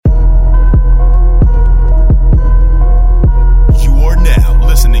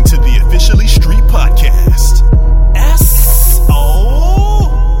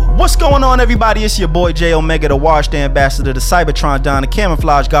going on, everybody? It's your boy J Omega, the washed ambassador, the Cybertron Don, the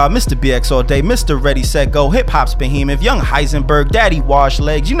camouflage god, Mr. BX all day, Mr. Ready Set Go, hip hop's behemoth, young Heisenberg, Daddy Wash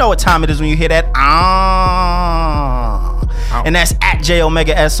Legs. You know what time it is when you hear that and that's at J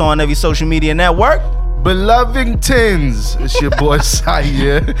Omega S on every social media network. Belovingtons, it's your boy Sai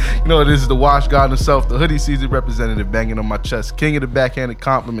here. You know, this is the wash god himself, the hoodie season representative banging on my chest, king of the backhanded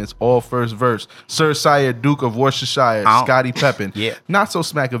compliments, all first verse, Sir Sire, Duke of Worcestershire, Scottie Peppin. Yeah. Not so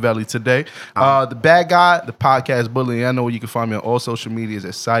Smackavelli today. The bad guy, the podcast bully. I know you can find me on all social medias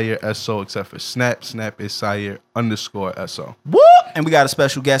at Sire SO, except for Snap. Snap is Sire_SO. Woo! And we got a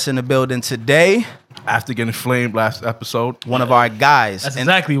special guest in the building today. After getting flamed last episode, one of our guys. That's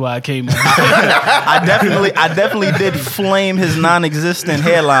exactly why I came on. I definitely did flame his non-existent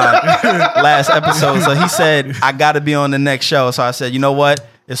hairline last episode. So he said, I got to be on the next show. So I said, you know what?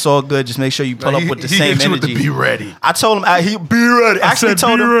 It's all good. Just make sure you pull up with the same energy. Be ready. I told him be ready. I actually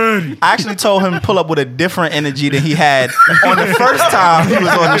told him to pull up with a different energy than he had on the first time he was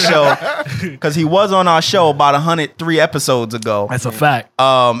on the show, because he was on our show about 103 episodes ago. That's a fact.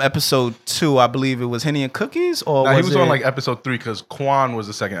 Episode 2, I believe it was Henny and Cookies, or he was on like episode 3 because Quan was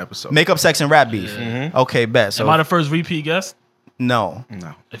the second episode. Makeup, Sex, and Rap Beef. Yeah. Mm-hmm. Okay, bet. So am I the first repeat guest? No.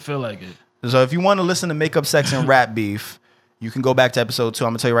 I feel like it. So if you want to listen to Makeup, Sex, and Rap Beef, you can go back to episode 2.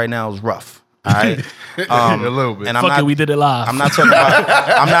 I'm gonna tell you right now, it was rough. All right, a little bit. And we did it live. I'm not talking about.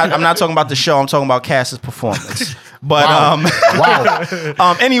 I'm not talking about the show. I'm talking about Cass's performance. But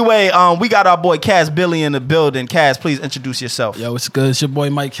wow. Anyway, we got our boy Cass Billy in the building. Cass, please introduce yourself. Yo, what's good? It's your boy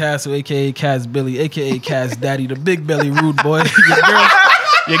Mike Castle, aka Cass Billy, aka Cass Daddy, the big belly rude boy.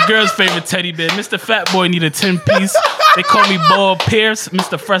 Your girl's favorite teddy bear. Mr. Fat Boy need a 10-piece. They call me Ball Pierce,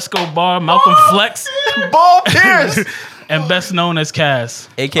 Mr. Fresco Bar, Malcolm Flex. Ball Pierce. And best known as Cass.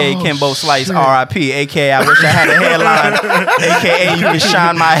 A.K.A. Kimbo Slice, R.I.P. A.K.A. I wish I had a hairline. A.K.A. you can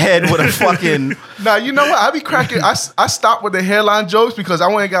shine my head with a fucking... Now, you know what? I be cracking... I stopped with the hairline jokes because I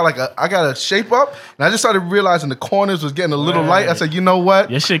went and got I got a shape up, and I just started realizing the corners was getting a little light. I said, you know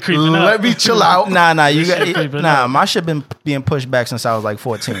what? Your shit creeping up. Let me chill out. My shit been being pushed back since I was like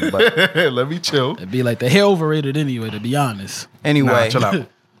 14. But let me chill. It'd be like the hair overrated anyway, to be honest. Anyway. Chill out.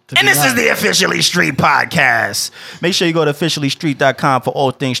 And this is the Officially Street Podcast. Make sure you go to officiallystreet.com for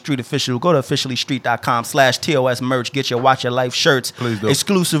all things street official. Go to officiallystreet.com/TOS merch. Get your Watch Your Life shirts. Please do.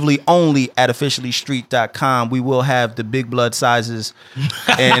 Exclusively only at officiallystreet.com. We will have the big blood sizes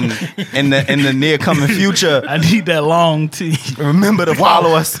in the near coming future. I need that long tee. Remember to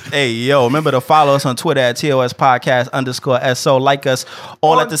follow us. Remember to follow us on Twitter at TOS Podcast _SO. Like us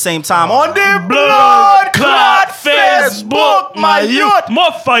all at the same time on the Blood Clot Facebook, my youth.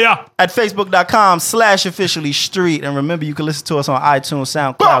 More fire. At facebook.com/officiallystreet. And remember, you can listen to us on iTunes,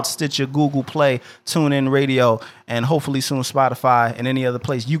 SoundCloud, Stitcher, Google Play, TuneIn Radio, and hopefully soon Spotify and any other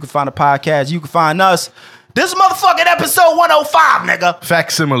place you can find a podcast. You can find us. This motherfucking episode 105, nigga.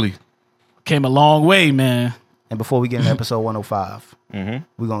 Facsimile. Came a long way, man. And before we get into episode 105,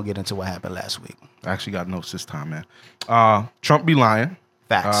 we're going to get into what happened last week. I actually got notes this time, man. Trump be lying.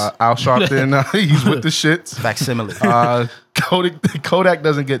 Facts. Al Sharpton, he's with the shits. Facsimile. Kodak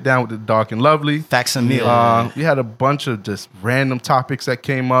doesn't get down with the dark and lovely. Facsimile. We had a bunch of just random topics that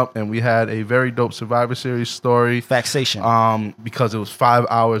came up, and we had a very dope Survivor Series story. Faxation. Because it was 5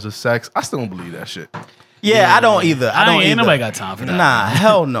 hours of sex. I still don't believe that shit. Yeah, I don't either. Ain't nobody got time for that. Nah,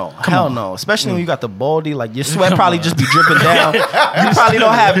 hell no. No. Especially when you got the baldy, like your sweat probably just be dripping down. You probably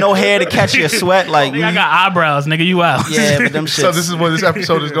don't have no hair to catch your sweat. Like I got eyebrows, nigga. You out. Yeah, but them shit. So this is where this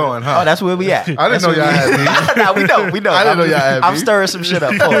episode is going, huh? Oh, that's where we at. I didn't know y'all had me. Nah, we know. I didn't know y'all had me. I'm stirring some shit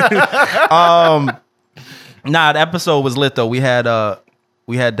up. The episode was lit though.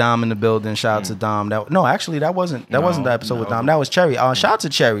 We had Dom in the building. Shout out to Dom. That wasn't the episode with Dom. That was Cherry. Shout out to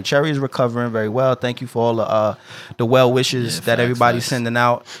Cherry. Cherry is recovering very well. Thank you for all the well wishes that everybody's sending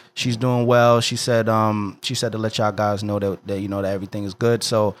out. She's doing well. She said to let y'all guys know that you know that everything is good.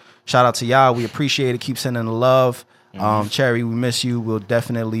 So shout out to y'all. We appreciate it. Keep sending the love. Cherry, we miss you. We'll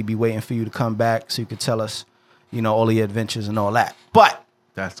definitely be waiting for you to come back so you can tell us, you know, all of your adventures and all that. But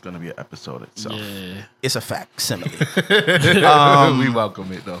that's going to be an episode itself. Yeah. It's a facsimile. We welcome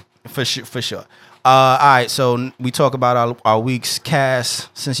it, though. For sure. All right, so we talk about our weeks. Cass,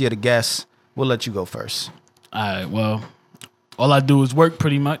 since you're the guest, we'll let you go first. All right, well, all I do is work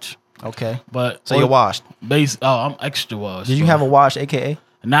pretty much. Okay. So you're washed? I'm extra washed. Did you have a wash, a.k.a.?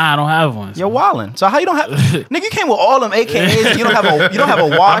 Nah, I don't have one. You're wildin'. So how you don't have... Nigga, you came with all them AKAs. You don't have a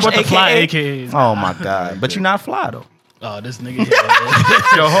wash, I brought the fly AKA? AKAs. Oh, my God. But you're not fly, though. Oh, this nigga. Yo,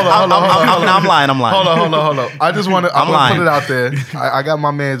 hold on. I'm lying. Hold on. I want to put it out there. I got my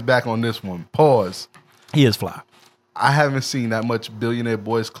man's back on this one. Pause. He is fly. I haven't seen that much Billionaire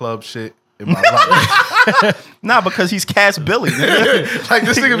Boys Club shit in my life. Nah, because he's Cass Billy. Like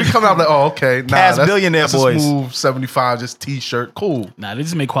this nigga be coming out like, oh, okay. Nah, Cass Billionaire that's Boys. a smooth 75, just t-shirt. Cool. Nah, they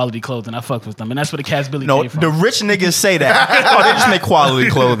just make quality clothing. I fuck with them, and that's where the Cass Billy No, came from. the rich niggas say that. Oh, they just make quality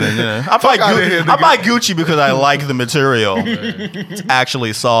clothing. Yeah. I buy Gucci because I like the material. It's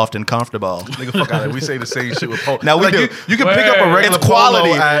actually soft and comfortable. Nigga, fuck out of it. We say the same shit with polo. Now we do. You can pick up a regular It's quality.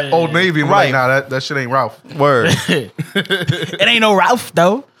 polo at Old Navy and be Right. like, nah, that shit ain't Ralph. Word. It ain't no Ralph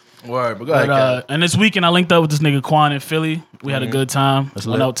though. Word, but go ahead, Cal. And this weekend I linked up with this nigga Quan in Philly. We had a good time. Went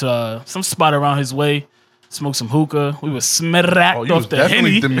lit. out to some spot around his way. Smoked some hookah. We was smacked Oh, you was off the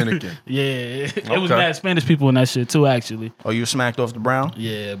definitely Henny. Dominican. Yeah, it was Okay. mad Spanish people in that shit too. Actually, Oh, you smacked off the brown?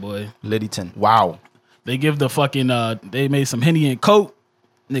 yeah, boy. Liddyton. Wow. They give the fucking. They made some Henny and Coke.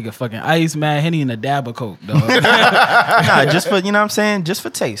 Nigga, fucking ice, mad Henny, and a dab of Coke, dog. Nah, just for, you know what I'm saying? Just for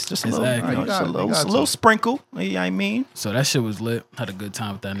taste. Just a little, Exactly. you know, just a You little, got a little to. sprinkle. You know what I mean? So that shit was lit. Had a good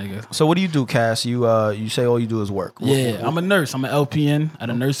time with that nigga. So what do you do, Cass? You say all you do is work. Yeah, I'm a nurse. I'm an LPN at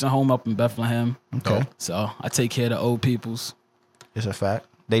a nursing home up in Bethlehem. Okay. So I take care of the old peoples. It's a fact.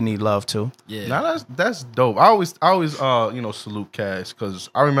 They need love too. Yeah. Nah, that's dope. I always salute Cass because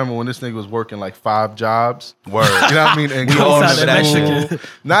I remember when this nigga was working like 5 jobs. Word. You know what I mean? And We all going remember that to shit. school.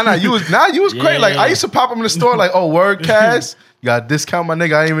 Nah, you was great. Like I used to pop up in the store like, oh, word, Cass. You got a discount, my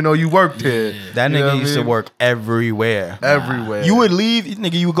nigga. I didn't even know you worked here. That You know nigga what I used to mean? work everywhere. Everywhere. You would leave,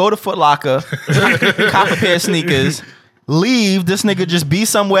 nigga. You would go to Foot Locker, cop a pair of sneakers, leave. This nigga just be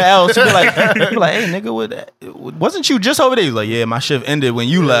somewhere else. You be like, hey, nigga, wasn't you just over there? He's like, yeah, my shift ended when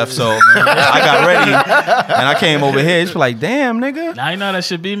you left, so I got ready and I came over here. It's like, damn, nigga. Now you know how that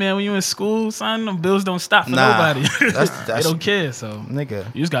should be, man. When you in school, son, them bills don't stop for Nah, nobody. that's- they don't care. So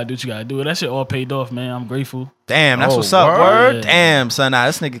Nigga, you just gotta do what you gotta do. That shit all paid off, man. I'm grateful. damn, that's Oh, what's up. word? Word, Yeah. damn, son. Nah,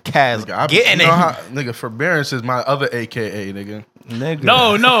 this nigga Kaz I be- getting you it, know how- nigga, forbearance is my other AKA, nigga. nigga.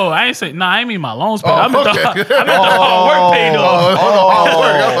 No, I ain't say. Nah, I ain't mean my loans paid. Oh, I meant okay. the hard work paid off.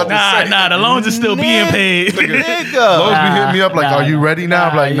 Oh, Nah, the loans are still being paid. Nigga. Lowe's be hitting me up like, are you ready now?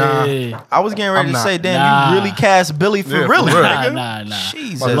 I'm like, nah. yeah. I was getting ready I'm to not. say, damn, Nah. you really cast Billy for Yeah, for really, real. nigga. Nah.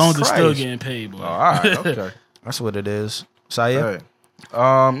 Jesus My loans are still Christ. getting paid, boy. All right, okay. That's what it is. Saya,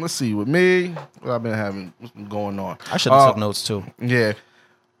 Hey. Let's see. With me, what I've been having, what's been going on? I should have took notes too. Yeah.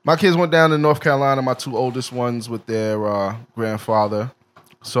 My kids went down to North Carolina, my 2 oldest ones with their grandfather.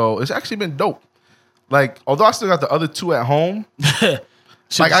 So it's actually been dope. Like, although I still got the other 2 at home,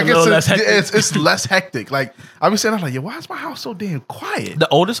 like I guess it's less hectic. Like I be saying, I'm like, why is my house so damn quiet? The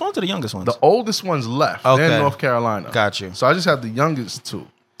oldest ones or the youngest ones? The oldest ones left. Okay. They're in North Carolina. Got you. So I just have the youngest 2.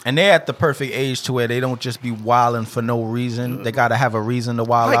 And they're at the perfect age to where they don't just be wilding for no reason. They got to have a reason to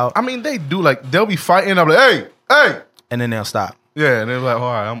wild Like, out, I mean, they do. Like they'll be fighting. I'm like, hey. and then they'll stop. Yeah, and they're like,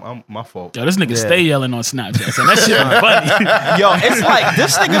 all right, I'm my fault. Yo, this nigga Yeah. stay yelling on Snapchat. So that shit funny. Yo, it's like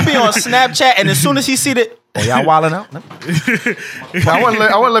this nigga be on Snapchat, and as soon as he see that, oh, y'all wilding out? But I want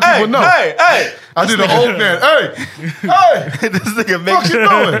to let people know. hey. I do the old man. Hey. This nigga Fuck you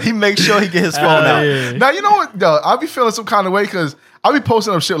doing? he makes sure he get his phone out. Yeah. Now you know what? Though I be feeling some kind of way because I be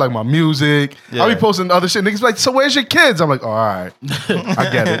posting up shit like my music. Yeah. I be posting other shit. Niggas be like, so where's your kids? I'm like, all right, I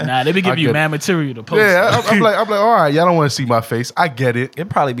get it. Nah, they be I giving you get mad it. material to post. Yeah, I'm like, all right, y'all don't want to see my face. I get it. It'd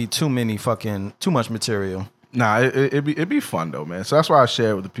probably be too much material. Nah, it'd be fun though, man. So that's why I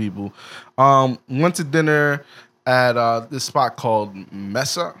share it with the people. Went to dinner at this spot called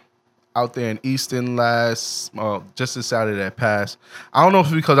Mesa out there in Easton just this Saturday that passed. I don't know if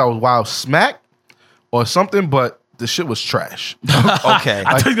it's because I was wild smack or something, but the shit was trash. Okay.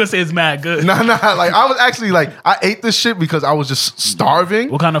 I thought you were gonna say it's mad good. Nah, like I was actually like I ate this shit because I was just starving.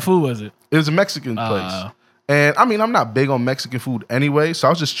 What kind of food was it? It was a Mexican place. And I mean, I'm not big on Mexican food anyway, so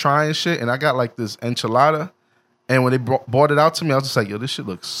I was just trying shit and I got like this enchilada. And when they brought it out to me, I was just like, yo, this shit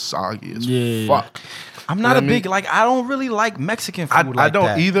looks soggy as fuck. I'm not You know a what I big, mean? like, I don't really like Mexican food I like don't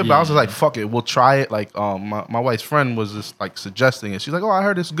that. either, but I was just like, fuck it, we'll try it. Like, my wife's friend was just like suggesting it. She's like, oh, I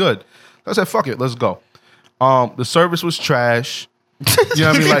heard it's good. I said, fuck it, let's go. The service was trash. You know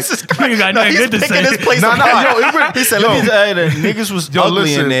what I mean? Like, Nigga got nothing good to picking say. this place Nah, apart. yo, it really- He said, yo. let me tell you, the niggas was ugly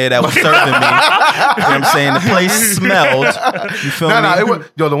listen. in there that was serving me. You know what I'm saying? The place smelled. You feel me? it was,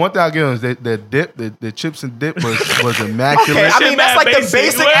 the one thing I give them is their dip, the chips and dip was immaculate. Okay, I mean, that's like the basic.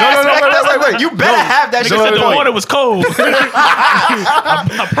 basic No, no, aspect. wait, That's wait, like- wait. You better have that Nigga shit. said the on water point. was cold.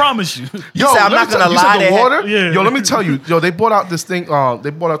 I promise you. You said, I'm let not me tell- gonna you said lie. the they had- water? Yeah. Yo, let me tell you. Yo, they brought out this thing.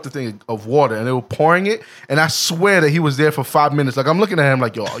 They brought out the thing of water, and they were pouring it. And I swear that he was there for 5 minutes. Like I'm looking at him,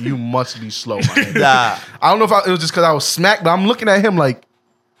 like, yo, you must be slow, man. Nah. I don't know if it was just because I was smacked, but I'm looking at him like,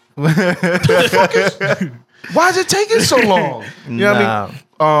 why is it taking so long? You know what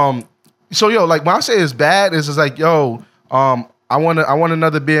I mean? So yo, like when I say it's bad, it's just like yo, I want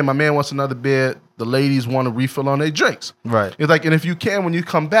another beer. My man wants another beer. The ladies want a refill on their drinks. Right. It's like, and if you can, when you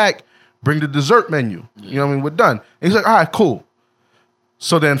come back, bring the dessert menu. You know what I mean? We're done. And he's like, all right, cool.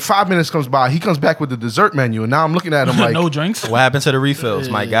 So then 5 minutes comes by. He comes back with the dessert menu, and now I'm looking at him like, no drinks. What happened to the refills,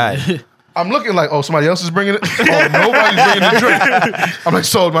 my guy? I'm looking like, oh, somebody else is bringing it. Oh, nobody's bringing the drink. I'm like,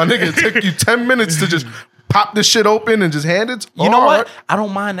 so my nigga, it took you 10 minutes to just pop this shit open and just hand it. You know what? I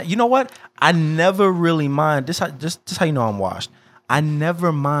don't mind that. You know what? I never really mind. This how you know I'm washed. I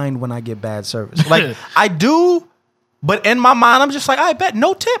never mind when I get bad service. Like I do, but in my mind, I'm just like, I bet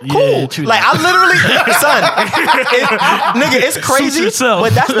no tip, cool. Like I literally, son, nigga, it's crazy,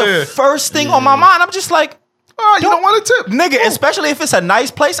 but that's the first thing on my mind. I'm just like, oh, you don't want a tip, nigga. Cool. Especially if it's a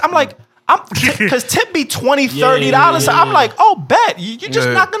nice place. I'm like, because tip be $20, $30. So I'm like, oh, bet you're just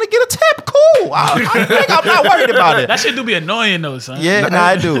not gonna get a tip. Cool. I think I'm not worried about it. That shit do be annoying though, son. Yeah,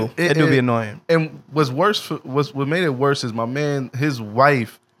 I do. It do be annoying. And what's worse, what made it worse is my man, his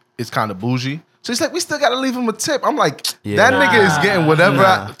wife is kind of bougie. So he's like, we still gotta leave him a tip. I'm like, that nigga is getting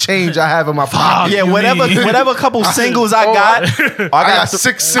whatever change I have in my pocket. Yeah, whatever couple singles I got. I got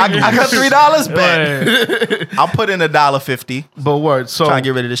 6 singles. I got $3 bet. I'll put in $1.50. But word, so trying to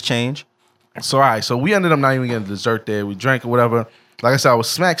get rid of this change. So all right, so we ended up not even getting dessert there. We drank or whatever. Like I said, I was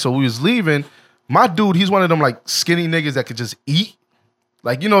smacked. So we was leaving. My dude, he's one of them like skinny niggas that could just eat.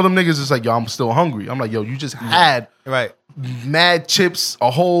 Like, you know, them niggas is like, yo, I'm still hungry. I'm like, yo, you just had mad chips, a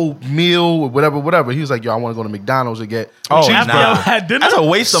whole meal, or whatever. He was like, yo, I want to go to McDonald's and get after y'all had dinner? That's a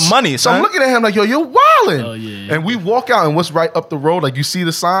waste of money, son. So I'm looking at him like, yo, you're wildin'. Oh, yeah. And we walk out, and what's right up the road? Like, you see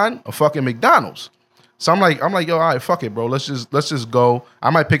the sign? A fucking McDonald's. So I'm like, yo, all right, fuck it, bro. Let's just go. I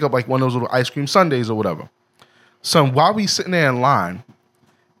might pick up like one of those little ice cream sundaes or whatever. So while we sitting there in line,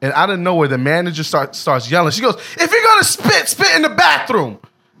 and out of nowhere, the manager starts yelling. She goes, if you're gonna spit in the bathroom.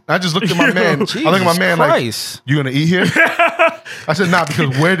 And I just looked at my man. I look at my man Christ. Like, you gonna eat here? I said, nah,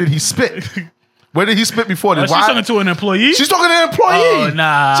 because where did he spit? Where did he spit before this? She's talking to an employee? She's talking to an employee. Oh,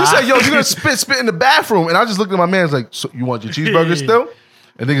 nah. She said, yo, you're gonna spit in the bathroom. And I just looked at my man. I was like, so you want your cheeseburger still?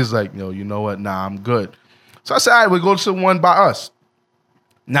 And niggas like, yo, you know what? Nah, I'm good. So I said, all right, we'll go to the one by us.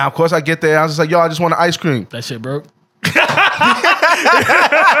 Now, of course, I get there. I was just like, yo, I just want an ice cream. That shit broke. Nigga,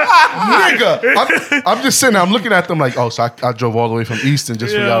 I'm just sitting there. I'm looking at them like, oh, so I drove all the way from Easton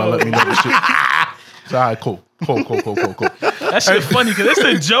just for y'all to let me know this shit. So, all right, cool. That shit funny because it's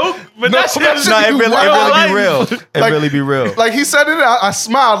a joke, but that shit it really be real. It really be real. Like, he said it, I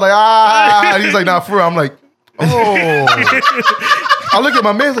smiled like, he's like, nah, for real. I'm like, oh. I look at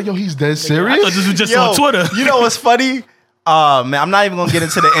my man like, yo, he's dead serious? I thought this was just on Twitter. You know what's funny? Man, I'm not even gonna get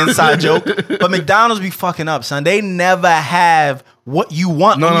into the inside joke, but McDonald's be fucking up, son. They never have what you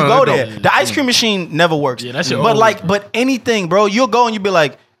want when you go there. The ice cream machine never works. Yeah, that shit but anything, bro, you'll go and you'll be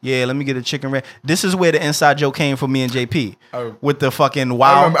like, yeah, let me get a chicken ranch. This is where the inside joke came from me and JP with the fucking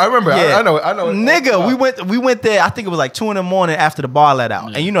wild. I remember. Yeah. I know. Nigga, we went there. I think it was like 2 a.m. after the bar let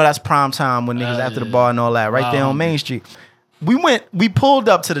out, and you know that's prime time when niggas after the bar and all that, right there on Main Street. We pulled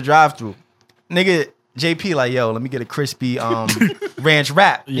up to the drive-thru. Nigga, JP like, yo, let me get a crispy ranch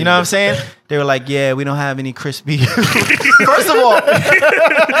wrap. You know what I'm saying? They were like, yeah, we don't have any crispy. First of all,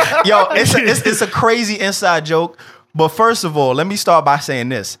 yo, it's a crazy inside joke. But first of all, let me start by saying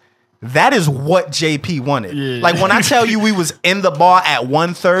this. That is what JP wanted. Yeah. Like when I tell you we was in the bar at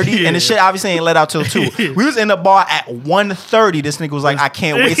 1:30 and the shit obviously ain't let out till 2. We was in the bar at 1:30. This nigga was like, I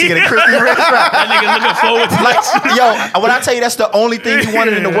can't wait to get a crispy ranch wrap. That nigga looking forward to like, yo, when I tell you that's the only thing you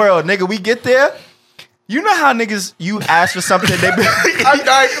wanted in the world, nigga, we get there. You know how niggas, you ask for something, they be I'm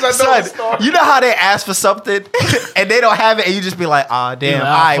dying because I know the story. You know how they ask for something and they don't have it and you just be like, damn, all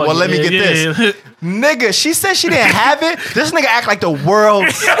right, well, let me get this. Nigga, she said she didn't have it. This nigga act like the world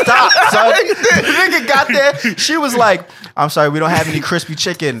stopped, son. The nigga got there. She was like, I'm sorry, we don't have any crispy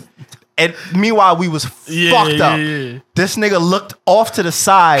chicken. And meanwhile, we was fucked up. This nigga looked off to the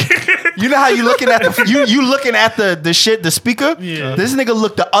side. You know how you looking at you looking at the shit, the speaker? Yeah. This nigga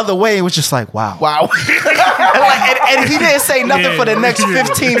looked the other way and was just like, wow. and he didn't say nothing for the next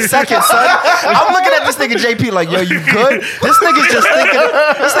 15 seconds, son. I'm looking at this nigga JP like, yo, you good? This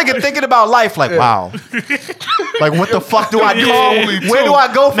nigga thinking about life like, wow. Like, what the fuck do I do? Where do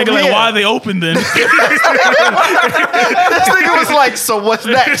I go from nigga, here? like, why are they open then? This nigga was like, so what's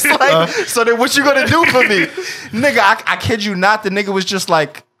next? Like, so then what you gonna do for me? Nigga, I kid you not, the nigga was just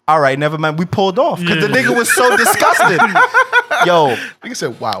like, all right, never mind. We pulled off because the nigga was so disgusted. Yo, nigga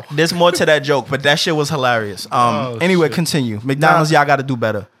said, "Wow." There's more to that joke, but that shit was hilarious. Anyway, shit. Continue. McDonald's, y'all got to do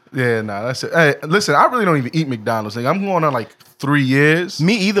better. Yeah, that's it. Hey, listen, I really don't even eat McDonald's. Like, I'm going on like 3 years.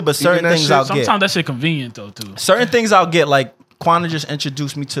 Me either, but certain things I'll get. Sometimes that shit convenient though too. Certain things I'll get like Quana just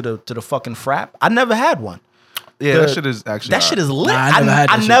introduced me to the fucking frap. I never had one. Yeah, that shit is actually. That shit is lit. Nah,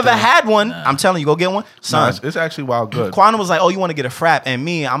 I never had one. Nah. I'm telling you, go get one. Son, it's actually wild good. Quana was like, "Oh, you want to get a frap?" And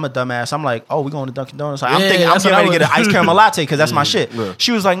me, I'm a dumbass. I'm like, "Oh, we going to Dunkin' Donuts." Like, I'm getting ready to get an ice caramel latte because that's my shit. Yeah.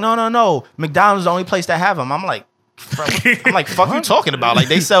 She was like, "No. McDonald's is the only place that have them." I'm like, fuck you talking about? Like,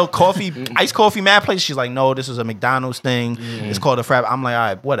 they sell coffee, iced coffee, mad places. She's like, no, this is a McDonald's thing. It's called a frap. I'm like, all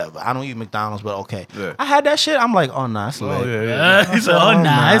right, whatever. I don't eat McDonald's, but okay. Yeah. I had that shit. I'm like, oh, nah, it's lit. He said, oh,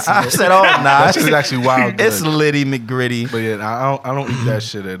 nah. I said, oh, nah. That shit is actually wild good. It's litty McGritty. But yeah, I don't eat that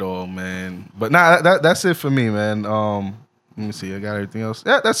shit at all, man. But nah, that's it for me, man. Let me see. I got everything else.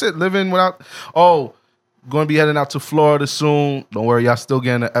 Yeah, that's it. Living without... Oh, going to be heading out to Florida soon. Don't worry, y'all still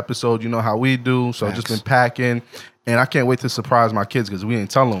getting an episode. You know how we do. So I've just been packing. And I can't wait to surprise my kids because we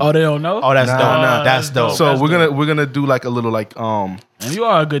ain't tell them. Oh, they don't know? Oh, that's dope. Nah. That's dope. So that's we're gonna do like a little like And you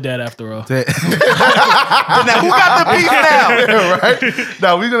are a good dad after all. Now who got the beef now? Yeah, right?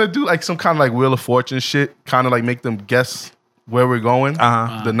 Now we're gonna do like some kind of like Wheel of Fortune shit, kind of like make them guess where we're going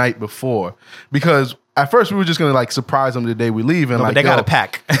the night before. Because at first we were just gonna like surprise them the day we leave, and like they gotta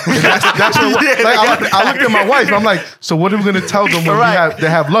pack. That's what, like, I looked at my wife and I'm like, so what are we gonna tell them when they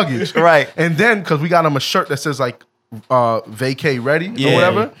have luggage? Right. And then because we got them a shirt that says like vacay ready or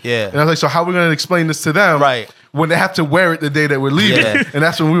whatever. Yeah. And I was like, so how are we gonna explain this to them? Right. When they have to wear it the day that we're leaving. Yeah. And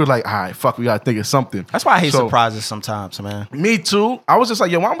that's when we were like, all right, fuck, we gotta think of something. That's why I hate surprises sometimes, man. Me too. I was just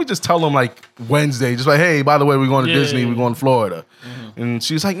like, why don't we just tell them like Wednesday? Just like, hey, by the way, we're going to Disney, we're going to Florida. Mm-hmm. And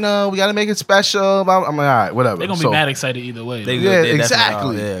she's like, no, we gotta make it special. I'm like, all right, whatever. They're gonna be mad excited either way.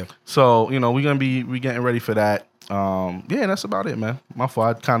 Exactly. Yeah. So, we getting ready for that. That's about it, man. My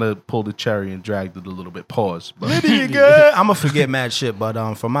fault. I kind of pulled the cherry and dragged it a little bit. Pause. But I'm gonna forget mad shit,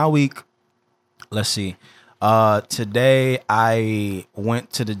 but for my week, let's see. Today I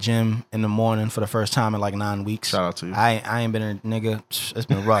went to the gym in the morning for the first time in like 9 weeks. Shout out to you. I ain't been a nigga. It's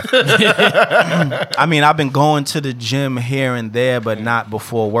been rough. I mean, I've been going to the gym here and there, but not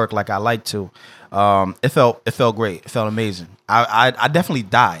before work like I like to. It felt great. It felt amazing. I definitely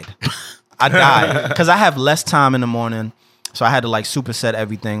died. I died because I have less time in the morning, so I had to like superset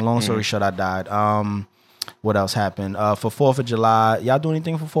everything. Long story short, I died. What else happened? For 4th of July, y'all do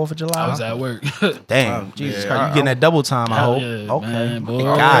anything for 4th of July? I was at work. Damn, Jesus Christ, you getting that double time? I hope. Yeah, okay, man, boy.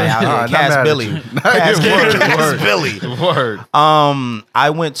 guy out here, Cass Billy. Cass Billy. Word. I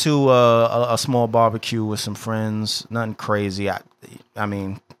went to a small barbecue with some friends. Nothing crazy. I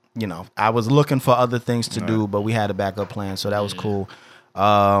mean, I was looking for other things to do, but we had a backup plan, so that was cool.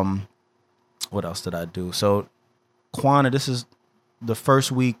 What else did I do? So, Quana, this is the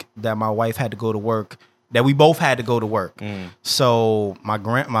first week that my wife had to go to work, that we both had to go to work. So my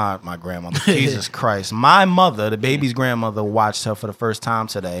grandmother, Jesus Christ, my mother, the baby's grandmother, watched her for the first time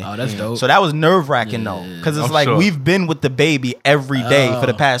today. Oh, that's dope. So that was nerve-wracking though, because it's we've been with the baby every day for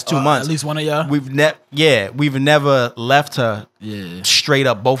the past 2 months. At least one of y'all. We've never left her straight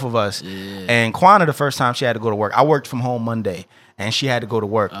up, both of us. Yeah. And Quana, the first time she had to go to work, I worked from home Monday. And she had to go to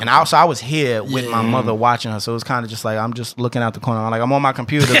work. And I was here with my mother watching her. So it was kind of just like, I'm just looking out the corner. I'm on my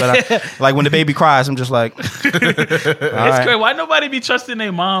computer, but like when the baby cries, I'm just like, it's great. Why nobody be trusting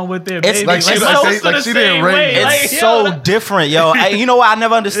their mom with their baby? Like she didn't raise. It's so different, yo. You know what? I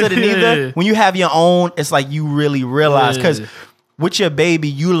never understood it either. When you have your own, it's like you really realize. Because with your baby,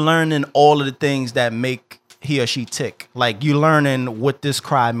 you learning all of the things that make he or she tick. Like you learning what this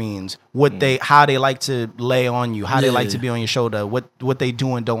cry means, how they like to lay on you, how they like to be on your shoulder, what they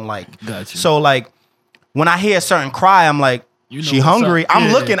do and don't like. Gotcha. So like when I hear a certain cry, I'm like, she hungry.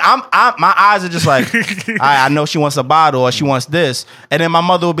 I'm looking. My eyes are just like, I know she wants a bottle or she wants this, and then my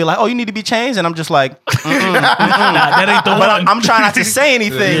mother will be like, "Oh, you need to be changed," and I'm just like, Nah, that ain't the one. I'm trying not to say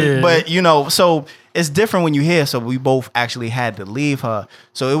anything, but so. It's different when you hear. So we both actually had to leave her.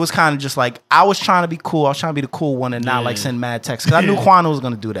 So it was kind of just like I was trying to be cool. I was trying to be the cool one and not like send mad texts because I knew Quana was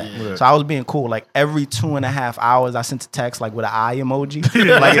gonna do that. Yeah. So I was being cool. Like every 2.5 hours, I sent a text like with an eye emoji,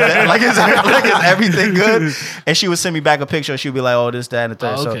 like is everything good? And she would send me back a picture. She'd be like, "Oh, this, that, and the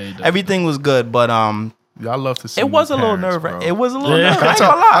third." So everything was good, but y'all love to see. It was a little nerve-wracking. It was a little nerve-wracking.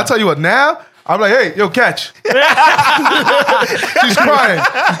 I'll tell you what. Now I'm like, hey, yo, catch. She's crying.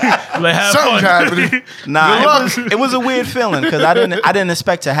 Something's happening. Nah, it was a weird feeling because I didn't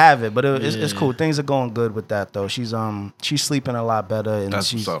expect to have it, but it's cool. Things are going good with that though. She's sleeping a lot better, and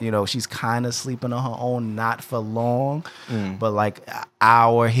she's kind of sleeping on her own, not for long, but like an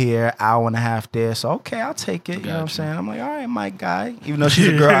hour here, hour and a half there. So okay, I'll take it. You know what I'm saying? I'm like, all right, my guy. Even though she's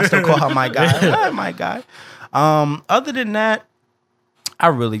a girl, I still call her my guy. All right, my guy. Other than that, I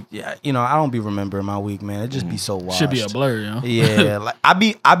really, I don't be remembering my week, man. It just be so washed. Should be a blur, you know? Yeah, like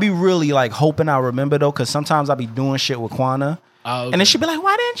I be really like hoping I remember though, because sometimes I be doing shit with Quana, Oh, okay. And then she'd be like,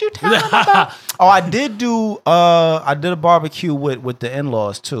 "Why didn't you tell him about?" Oh, I did a barbecue with the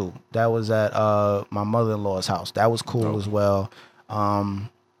in-laws too. That was at my mother-in-law's house. That was cool as well.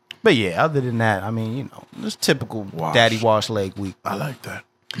 But yeah, other than that, I mean, you know, it's typical Daddy Wash Leg week. I like that.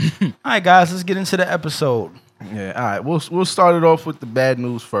 All right, guys, let's get into the episode. Yeah, all right. We'll start it off with the bad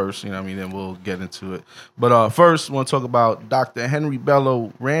news first. You know what I mean? Then we'll get into it. But first, I want to talk about Dr. Henry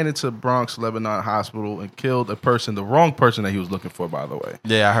Bello ran into Bronx Lebanon Hospital and killed a person, the wrong person that he was looking for, by the way.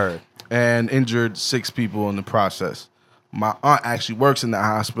 Yeah, I heard. And injured 6 people in the process. My aunt actually works in that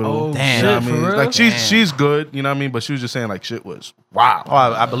hospital. Oh, damn. You know what I shit, mean? for real? Like she's good, you know what I mean? But she was just saying like shit was wow. Oh,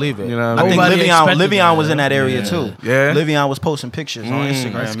 I believe it. You know what I I mean? think Nobody Livion expected was that. in that area too. Yeah? Livion was posting pictures on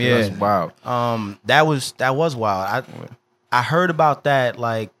Instagram. Yeah, That's wild. that was wild. I heard about that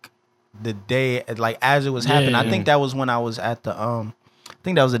like the day, like as it was happening. I think that was when I was at the I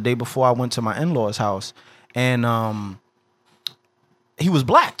think that was the day before I went to my in-laws' house, and he was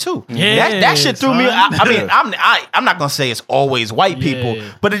black too. Yeah, that shit threw me. son. I mean, I'm not gonna say it's always white people,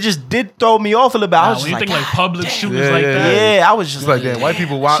 Yeah. but it just did throw me off a little bit. I was When just you like, think like public shootings Yeah, like yeah, that. yeah, I was just It's like, damn, white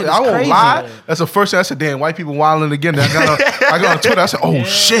people wild. Shit is I won't crazy. lie. That's the first thing I said, damn, white people wilding again. Then I got on Twitter. I said, oh,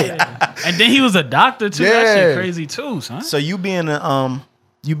 shit. And then he was a doctor too. That Yeah. shit crazy too, son. So you being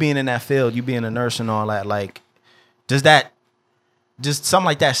in that field, you being a nurse and all that, like, does something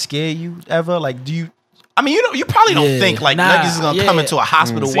like that scare you ever? Like, do you? I mean, you probably don't Yeah. think like Nah, niggas is gonna come into a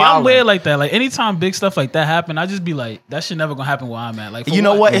hospital See, wild. I'm weird like that. Like anytime big stuff like that happen, I just be like, that shit never gonna happen where I'm at. Like, for You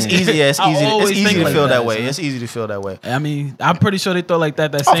know what? It's easy. Yeah, it's I easy. always It's easy think to like feel that that, way. son. It's easy to feel that way. I mean, I'm pretty sure they thought like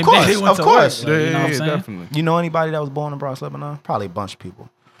that same course, day they went of to course. work. Like, you know what I'm saying? Definitely. You know anybody that was born in Bronx, Lebanon? Probably a bunch of people.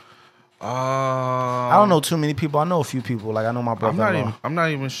 I I don't know too many people. I know a few people. Like I know my brother. I'm not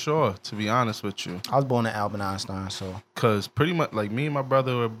even sure, to be honest with you. I was born in Albert Einstein, so Because pretty much, like, me and my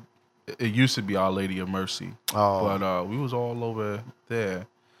brother, it used to be Our Lady of Mercy. Oh. But we was all over there.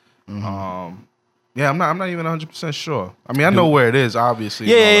 Yeah, I'm not even 100% sure. I mean, I know where it is, obviously.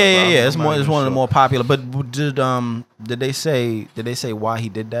 yeah. and all that, but It's I'm not one even of the sure. more popular. But did they say why he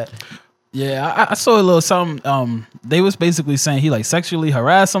did that? Yeah, I saw a little something. They was basically saying he like sexually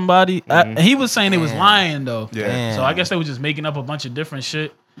harassed somebody. And he was saying they was lying though. Yeah. Damn. So I guess they was just making up a bunch of different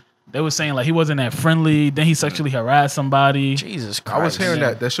shit. They was saying like he wasn't that friendly. Then he sexually harassed somebody. Jesus Christ! I was hearing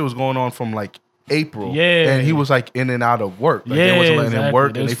that shit was going on from like April. Yeah. And he was like in and out of work. Like, Yeah, they wasn't letting him exactly.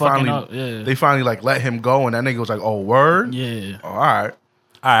 work. They And was they fucking finally, up, yeah. they finally like let him go. And that nigga was like, oh, word? Yeah. Oh, all right.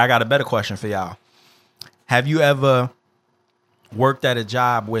 All right, I got a better question for y'all. Have you ever worked at a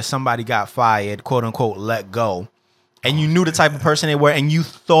job where somebody got fired, quote unquote, let go, and you knew the type of person they were, and you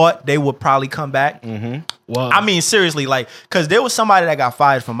thought they would probably come back? Well, I mean, seriously, like, because there was somebody that got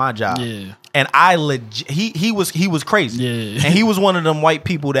fired from my job. Yeah. And I legit, he was crazy. Yeah. And he was one of them white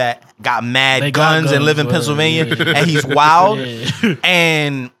people that got mad They got guns and live in guns, Pennsylvania. yeah. And he's wild. Yeah.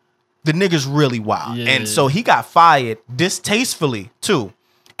 And the nigga's really wild. Yeah. And so he got fired distastefully too.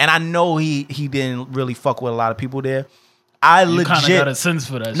 And I know he didn't really fuck with a lot of people there. I you kind of legit got a sense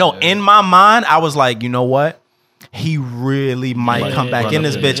for that. no, shit. in my mind, I was like, you know what? He really might Yeah, come back in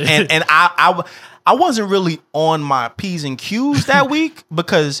this yeah. bitch. And I wasn't really on my P's and Q's that week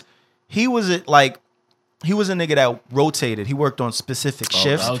because he was a nigga that rotated. He worked on specific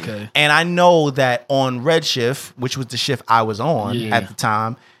shifts. okay. And I know that on red shift, which was the shift I was on Yeah. at the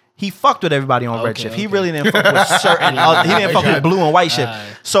time, he fucked with everybody on red Okay, shift. He okay. really didn't fuck with certain. He didn't fuck with blue and white shift. Alright.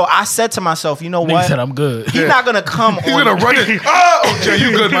 So I said to myself, you know Nigga what? said I'm good. He's not gonna come He's on. going to run it. Oh, Jay,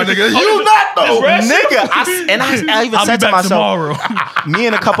 you good, my nigga. You not, though. Nigga, I even I'll said be to back myself, tomorrow. me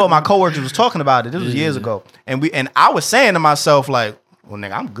and a couple of my coworkers was talking about it. This was years ago, and I was saying to myself like, well,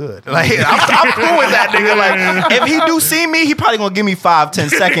 nigga, I'm good. Like, I'm cool with that nigga. Like, if he do see me, he probably gonna give me 5-10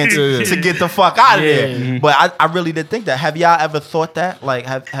 seconds to get the fuck out of there. But I really did think that. Have y'all ever thought that? Like,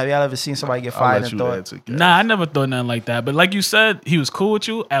 have y'all ever seen somebody get I'll fired let and you thought? answer. Nah, I never thought nothing like that. But like you said, he was cool with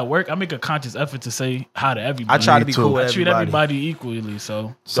you at work. I make a conscious effort to say hi to everybody. I try to be too. cool with I treat everybody. everybody equally.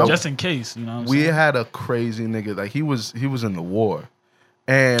 So So- just in case, you know what I'm We saying? had a crazy nigga. Like, he was in the war.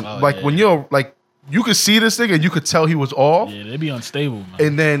 And, Oh, like, yeah. when you're, like, you could see this nigga and you could tell he was off. Yeah, they be unstable, man.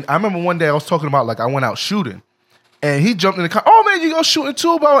 And then I remember one day I was talking about, like, I went out shooting. And he jumped in the car. Oh, man, you go shooting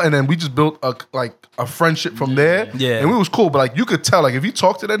too, bro? And then we just built, a friendship from there. Yeah. And we was cool. But, like, you could tell, like, if you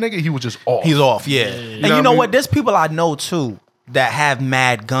talk to that nigga, he was just off. He's off, yeah. And know you what I know mean? what? There's people I know too that have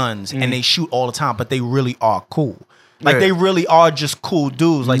mad guns and they shoot all the time, but they really are cool. Like Yeah. they really are just cool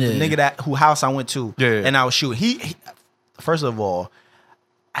dudes. Like the Yeah. nigga who house I went to, Yeah. and I was shooting. He first of all,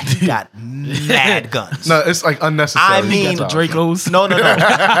 he got mad guns. No, it's, like, unnecessary. I mean- Got the Dracos. No.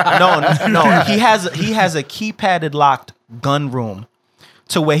 No. He has a keypadded locked gun room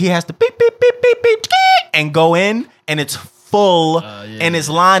to where he has to beep beep beep beep beep and go in, and it's full and it's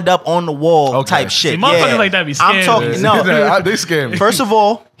lined up on the wall type shit. See, motherfuckers like that be scared. I'm talking no. They scare me. First of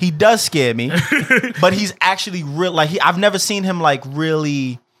all, he does scare me, but he's actually real. Like I've never seen him like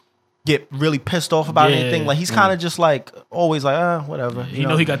really get really pissed off about anything. Like he's kind of just like always like whatever. You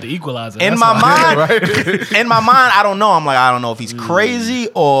know he got the equalizer. In my mind, in my mind, I don't know. I'm like I don't know if he's crazy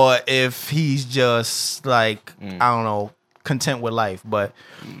or if he's just like I don't know, content with life. But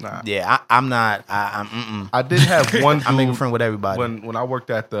I'm not. I did have one dude. I make a friend with everybody. When I worked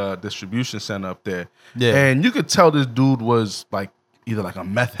at the distribution center up there, Yeah. and you could tell this dude was like either like a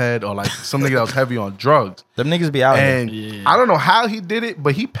meth head or like something that was heavy on drugs. Them niggas be out And here. I don't know how he did it,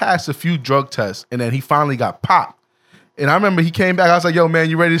 but he passed a few drug tests and then he finally got popped. And I remember he came back. I was like, "Yo, man,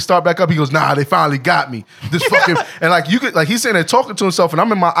 you ready to start back up?" He goes, "Nah, they finally got me." This fucking and like you could like he's sitting there talking to himself, and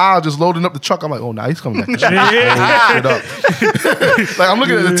I'm in my aisle just loading up the truck. I'm like, "Oh, nah, he's coming back." Straight up. Like I'm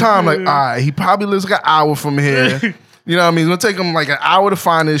looking at the time, like, all right, he probably lives like an hour from here. You know what I mean? It's gonna take him like an hour to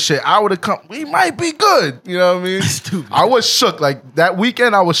find this shit. Hour to come. We might be good. You know what I mean? Stupid. I was shook. Like that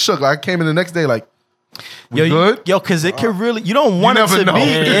weekend, I was shook. Like I came in the next day, like, we good? Cause it could really you don't want it never to know. be.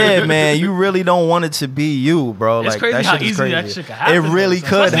 Yeah, man. You really don't want it to be you, bro. It's like crazy that how shit is easy crazy. that shit could happen. It really though.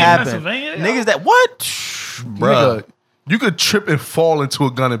 could Especially in happen. Pennsylvania, yo. Niggas that what? Bruh. Nigga, you could trip and fall into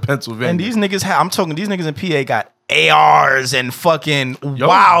a gun in Pennsylvania. And these niggas I'm talking these niggas in PA got ARs and fucking Yo,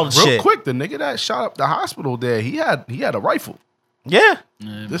 wild real shit. quick, the nigga that shot up the hospital there, he had a rifle. Yeah.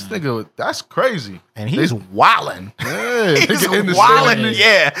 This nigga, that's crazy. And he's wildin'. Yeah, He's nigga in the wildin'. street.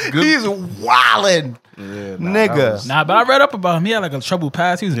 Yeah. Good. He's wildin'. Yeah, Nigga. Nah, but I read up about him. He had like a troubled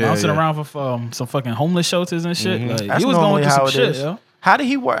past. He was bouncing yeah. around for some fucking homeless shelters and shit. Like, That's he was normally going through how some it shit, is. yo. How did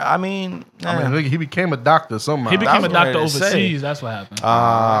he work? I mean, Nigga, he became a doctor somehow. He became a was ready doctor to say. overseas. That's what happened.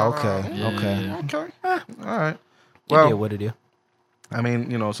 okay. Okay. Yeah. Okay. All right. Well, Well, what it is. I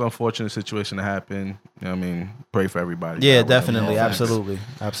mean, it's an unfortunate situation to happen. You know what I mean, pray for everybody. Yeah, Whatever. definitely. Yeah, Absolutely.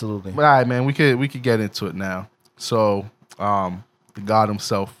 Absolutely. But all right, man, we could get into it now. So, the God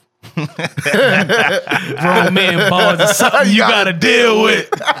himself. Grown man bars is something you gotta deal with.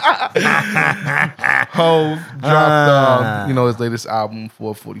 Hove dropped, his latest album,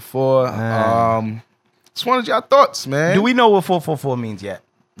 444. Just wanted your thoughts, man. Do we know what 444 means yet?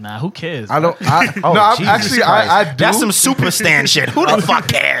 Nah, who cares? I don't. Oh, no, Jesus actually, Christ. I do. That's some super stand shit. Who the fuck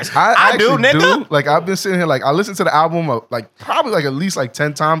cares? I do, actually nigga. Like I've been sitting here, like I listened to the album like probably like at least like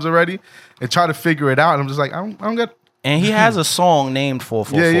 10 times already, and try to figure it out. And I'm just like, I don't get. And he has a song named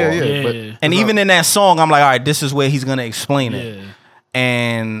 444. Yeah. Yeah. But And even in that song, I'm like, all right, this is where he's gonna explain it. Yeah.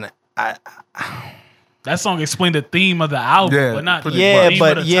 And That song explained the theme of the album, Yeah, but not pretty the yeah, theme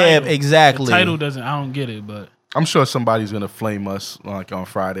but of the yeah, title. exactly. The title doesn't. I don't get it, but I'm sure somebody's gonna flame us like on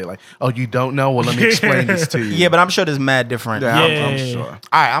Friday, like, oh, you don't know? Well, let me explain this to you. Yeah, but I'm sure there's mad different. Yeah, Yeah. I'm sure. All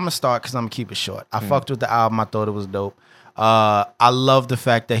right, I'm gonna start because I'm gonna keep it short. I fucked with the album. I thought it was dope. I love the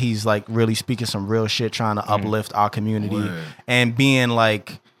fact that he's like really speaking some real shit, trying to uplift our community and being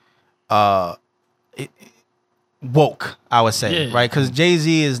like woke, I would say, Yeah. right? Because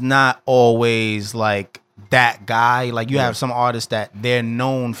Jay-Z is not always like that guy. Like you have some artists that they're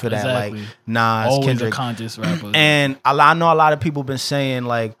known for that, Exactly. like Nas, always Kendrick. a conscious rapper. And I know a lot of people been saying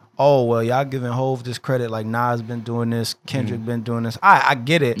like, oh, well, y'all giving Hove this credit. Like Nas been doing this, Kendrick been doing this. I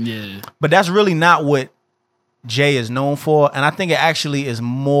get it. yeah, But that's really not what Jay is known for. And I think it actually is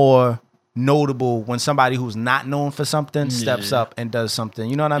more notable when somebody who's not known for something steps up and does something.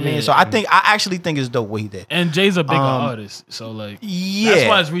 You know what I mean? Yeah. So I actually think it's dope what he did. and Jay's a bigger artist, so like, Yeah. that's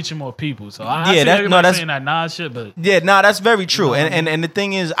why it's reaching more people. So I see that's- everybody that's- saying that Nas shit, but Yeah, that's very true. And the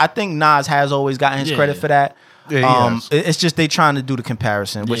thing is, I think Nas has always gotten his Yeah. credit for that. Yeah, he has. It's just they trying to do the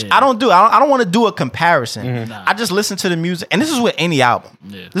comparison, which Yeah. I don't do. I don't want to do a comparison. Nah. I just listen to the music, and this is with any album.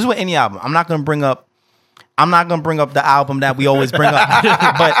 Yeah. This is with any album. I'm not gonna bring up the album that we always bring up,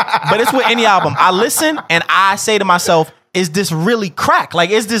 but it's with any album. I listen and I say to myself, is this really crack? Like,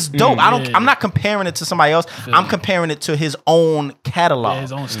 is this dope? Yeah. I'm not comparing it to somebody else. I'm comparing it to his own catalog.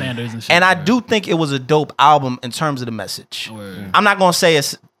 his own standards and shit. And I do think it was a dope album in terms of the message. Word. I'm not gonna say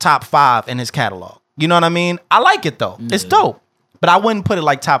it's top 5 in his catalog. You know what I mean? I like it though. It's dope. But I wouldn't put it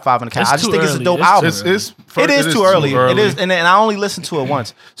like top 5 in the catalog. I It's just too think it's a early. dope It's too album. early. It is too early. It is, and I only listened to it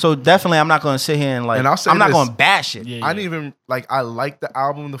once. So definitely, I'm not gonna sit here and like. And I'll say I'm not this. gonna bash it. Yeah. I didn't even I liked the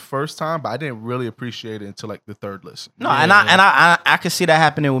album the first time, but I didn't really appreciate it until like the third listen. No, and I could see that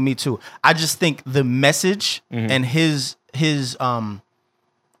happening with me too. I just think the message and his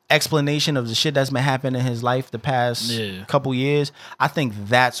explanation of the shit that's been happening in his life the past couple years, I think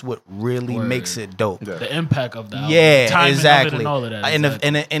that's what really Word. makes it dope. Yeah. the impact of the album, Yeah, timing of it exactly. and all of that. In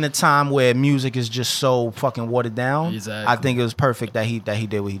exactly. a time where music is just so fucking watered down, Exactly. I think it was perfect that he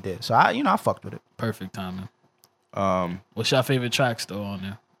did what he did. So I fucked with it. Perfect timing. What's your favorite tracks though on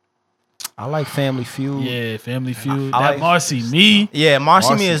there? I like Family Feud. Yeah, Family Feud. I That like- Marcy Me. Yeah,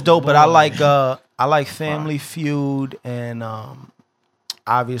 Marcy Me is dope, but I boy. like Family Feud and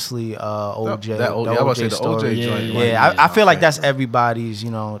obviously OJ. That OJ, I was about to say the story. OJ joint. Yeah, I feel like that's everybody's.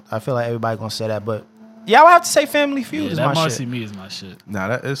 I feel like everybody gonna say that, but yeah, I would have to say Family Feud Yeah, is that my Marcy shit. Me is my shit. Nah,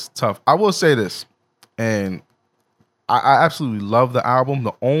 that is tough. I will say this, and I absolutely love the album.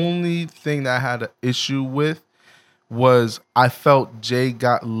 The only thing that I had an issue with was I felt Jay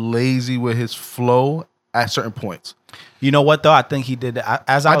got lazy with his flow at certain points. You know what though? I think he did it. I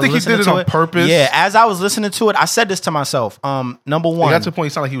think he did it on purpose. Yeah, as I was listening to it, I said this to myself. Number It one, got to the point he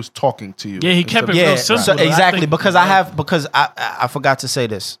sounded like he was talking to you. Yeah, he kept it Instead of- real yeah, simple. so though. I exactly think- because I forgot to say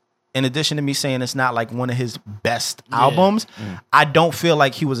this. In addition to me saying it's not like one of his best albums, I don't feel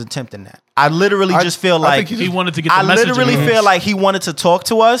like he was attempting that. I literally just feel I like think he wanted to get the I message literally across. feel like he wanted to talk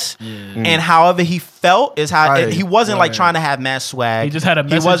to us, and however he felt is how Right, he wasn't like right. trying to have mass swag. He just had a He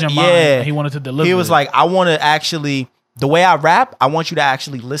message wasn't- in mind. yeah. And he wanted to deliver. He was it. like, I want to actually, the way I rap, I want you to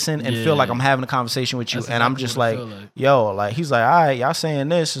actually listen and feel like Yeah. I'm having a conversation with you. That's And I'm exactly just what like, it feel like. yo, like he's like, all right, y'all saying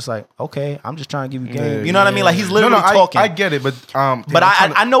this. It's like, okay, I'm just trying to give you game. Yeah, You know what I mean? Like he's No, literally talking. I get it, but but I'm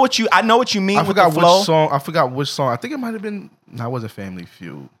trying to- I know what you mean I with forgot the flow. which song. I forgot which song. I think it might have been. No, it wasn't Family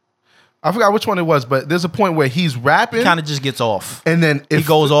Feud. I forgot which one it was, but there's a point where he's rapping, Kind of just gets off. and then he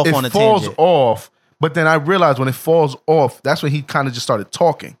goes off on a falls tangent. off. But then I realized when it falls off, that's when he kind of just started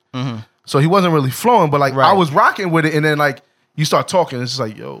talking. So he wasn't really flowing, but like I Right. was rocking with it, and then like you start talking, it's just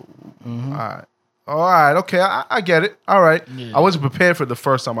like, yo, all right, okay, I get it. All right, I wasn't prepared for it the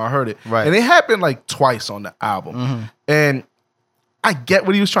first time I heard it, Right. and it happened like twice on the album, and I get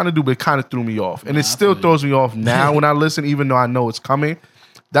what he was trying to do, but it kind of threw me off, and it still throws me off now when I listen, even though I know it's coming.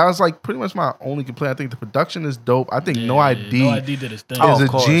 That was like pretty much my only complaint. I think the production is dope. I think No ID, No ID did his thing. Oh, is of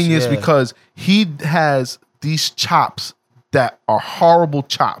a course, genius yeah. because he has these chops that are horrible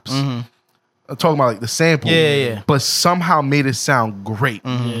chops. I'm talking about like the sample, Yeah. but somehow made it sound great.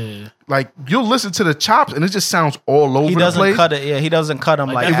 Yeah. Like you'll listen to the chops and it just sounds all over He the doesn't place. cut it. Yeah, he doesn't cut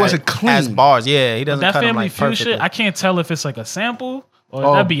them like it wasn't as clean. bars. Yeah, he doesn't That cut them Family like Feud perfectly. shit, I can't tell if it's like a sample or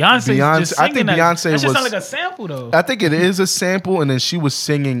Oh, that Beyonce just I singing think that. Beyonce That shit was- sound like a sample though. I think it is a sample, and then she was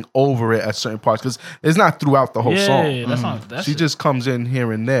singing over it at certain parts because it's not throughout the whole song. that's not. That's She just comes in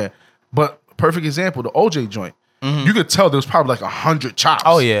here and there. But perfect example, the OJ joint. You could tell there was probably like 100 chops.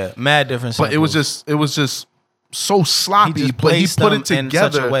 Oh yeah, mad difference. But it was just so sloppy. But he put it in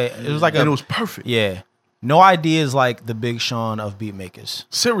such together. a way. It was like and it was perfect. yeah. No idea is like the Big Sean of beat makers.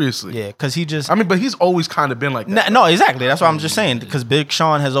 Seriously. Yeah, because he just I mean, but he's always kind of been like that. No, exactly. That's what I'm just saying. Because Big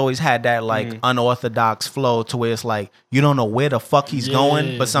Sean has always had that like Mm-hmm. unorthodox flow to where it's like you don't know where the fuck he's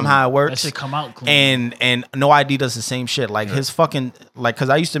going, but somehow it works. That shit come out clean. And No ID does the same shit. Like his fucking like because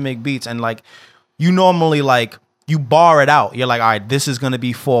I used to make beats and like you normally like you bar it out. You're like, all right, this is gonna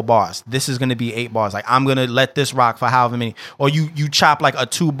be 4 bars. This is gonna be 8 bars. Like I'm gonna let this rock for however many. Or you chop like a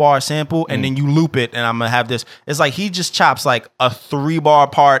 2-bar sample and then you loop it and I'm gonna have this. It's like he just chops like a 3-bar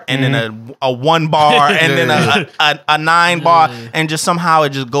part and then a 1 bar and then a 9 bar and just somehow it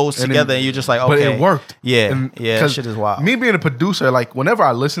just goes And together then- and you're just like, But okay, it worked. Yeah, And- yeah, 'cause shit is wild. Me being a producer, like whenever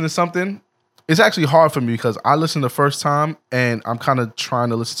I listen to something, it's actually hard for me because I listen the first time and I'm kind of trying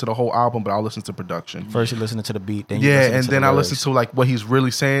to listen to the whole album, but I'll listen to production. First you listening to the beat, then you Yeah, listen and to then the I lyrics. listen to like what he's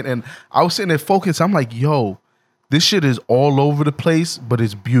really saying, and I was sitting there focused. I'm like, yo, this shit is all over the place, but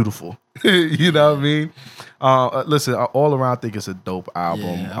it's beautiful. You know what I mean? Listen, all around, I think it's a dope album.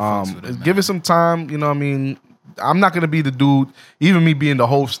 Yeah, I fucks with it, Give it some time. You know what I mean? I'm not gonna be the dude. Even me being the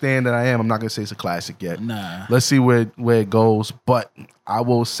whole stand that I am, I'm not gonna say it's a classic yet. Nah. Let's see where it goes. But I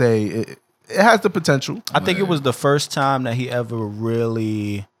will say it has the potential. I think it was the first time that he ever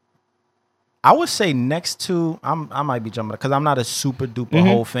really. I would say next to I might be jumping because I'm not a super duper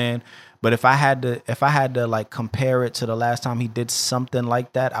whole fan, but if I had to like compare it to the last time he did something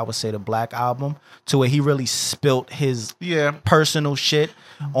like that, I would say the Black Album to where he really spilt his Yeah. personal shit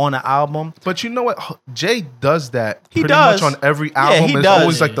on the album. But you know what? Jay does that He pretty does. much on every Yeah, album. he It's does.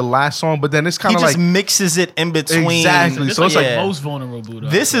 always like the last song, but then it's He kind of just like mixes it in between. Exactly. This So it's like yeah. most vulnerable. Though.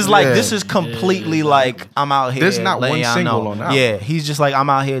 This is like Yeah. this is completely like I'm out here. There's not letting one y'all single know. on that. Yeah, he's just like I'm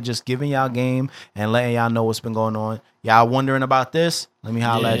out here just giving y'all game and letting y'all know what's been going on. Y'all wondering about this? Let me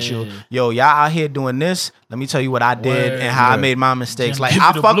holler at you. Yeah. Yo, y'all out here doing this? Let me tell you what I did Word. and how I Yeah. made my mistakes. Jim, Like give I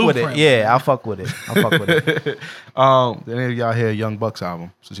you the fuck with it. blueprint. Yeah, I fuck with it. I fuck with it. Did any of y'all hear Young Buck's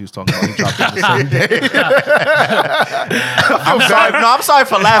album? Since he was talking about he dropped it the same day. I'm sorry. No, I'm sorry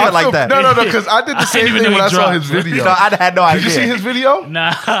for laughing like that. No, because I did the same even thing know when I he saw dropped. his video. No, I had no idea. Did you see his video?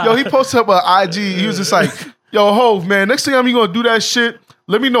 Nah. Yo, he posted up an IG. He was just like, yo, Hov, man, next time you gonna do that shit,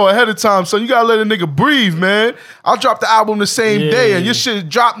 let me know ahead of time. So you gotta let a nigga breathe, man. I'll drop the album the same day, and your shit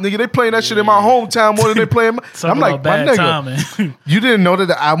dropped, nigga. They playing that shit in my hometown more than they playing. I'm like, my nigga, you didn't know that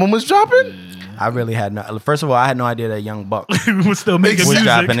the album was dropping? I really had no. First of all, I had no idea that Young Buck was still making was music.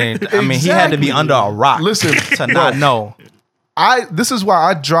 dropping it. I mean, he had to be under a rock. Listen, to not know. This is why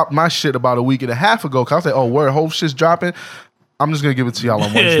I dropped my shit about a week and a half ago. Cause I was like, oh, word, whole shit's dropping. I'm just gonna give it to y'all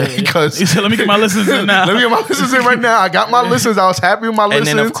on Wednesday because he said, let me get my listens in now. Let me get my listens in right now. I got my listens. I was happy with my listens.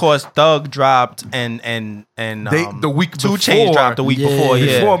 And then of course Thug dropped and the week 2 before. Chainz dropped the week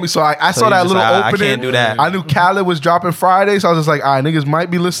before me. So I saw that little opening. I can't do that. I knew Khaled was dropping Friday, so I was just like, all right, niggas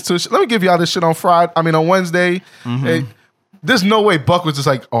might be listening to. Let me give y'all this shit on on Wednesday. Hey, there's no way Buck was just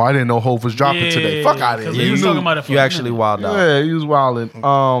like, oh, I didn't know Hov was dropping today. Fuck out of here. He was talking about it for you actually wild out. Yeah, he was wilding.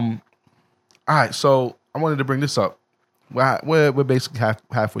 All right, so I wanted to bring this up. We're basically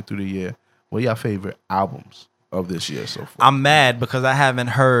halfway through the year. What are your favorite albums of this year so far? I'm mad because I haven't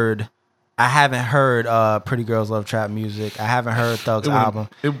heard Pretty Girls Love Trap Music. I haven't heard Thug's album.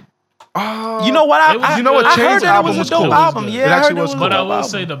 You know what? I heard that it was a dope album. Yeah, it actually was. But I will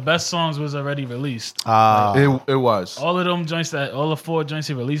say the best songs was already released. It was. All of them joints all the 4 joints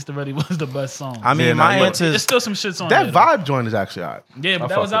he released already was the best song. I mean, my answer is there's still some shits on that there. Vibe joint is actually alright. Yeah, but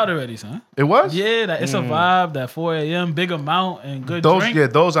that was out already, son. It was. Yeah, It's a Vibe, that 4 a.m. Big Amount and Good Drink. Yeah,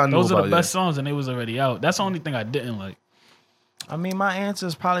 those I knew Those about, are the best songs, and it was already out. That's the only thing I didn't like. I mean, my answer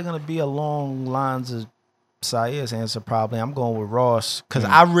is probably gonna be along lines of Sayeed's answer. Probably, I'm going with Ross because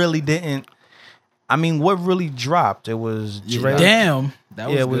I really didn't. I mean, what really dropped? It was Drake. Damn.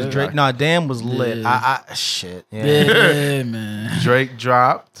 It was Drake. No, Damn was lit. Yeah. Shit. Yeah, man. Drake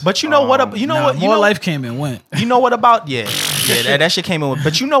dropped. But you know what? You know what? More Life came and went. You know what about? Yeah. That shit came in.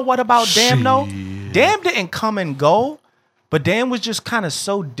 But you know what about Damn though? Damn didn't come and go. But Damn was just kind of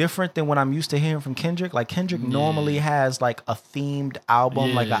so different than what I'm used to hearing from Kendrick. Like Kendrick normally has like a themed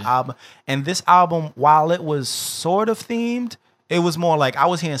album, like an album. And this album, while it was sort of themed, it was more like I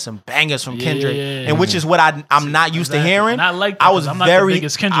was hearing some bangers from Kendrick, and which is what I'm not used to hearing. And I like that, I'm not the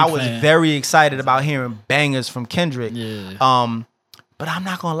biggest Kendrick fan. Very excited about hearing bangers from Kendrick. Yeah. But I'm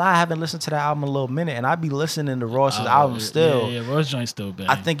not gonna lie, I haven't listened to that album in a little minute, and I'd be listening to Ross's album still. Yeah, Ross joint's still bad.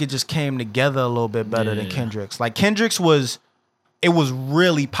 I think it just came together a little bit better than Kendrick's. Like Kendrick's was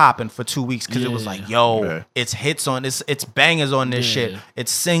really popping for 2 weeks because it was like, yo, it's hits on this, it's bangers on this shit,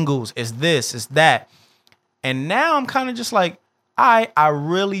 it's singles, it's this, it's that. And now I'm kind of just like, I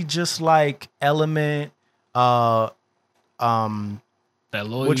really just like Element, that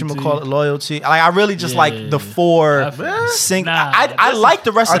loyalty. Loyalty. Like I really just like the 4 sing. I like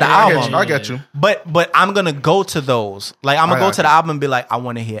the rest of the album. I get you. But I'm gonna go to those. Like I'm gonna go to the album and be like, I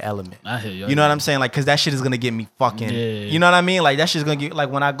want to hear Element. I hear you. You know what I'm saying? Like, cause that shit is gonna get me fucking. Yeah. You know what I mean? Like that shit's gonna get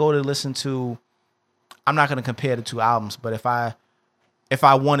like when I go to listen to. I'm not gonna compare the 2 albums, but if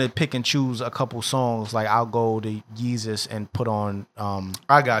I want to pick and choose a couple songs, like I'll go to Yeezus and put on.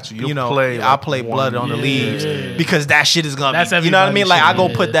 I got you. I'll play Blood on the Leaves because that shit is gonna be. You know what I mean? Like I go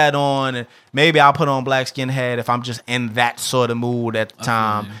put that on, and maybe I'll put on Black Skinhead if I'm just in that sort of mood at the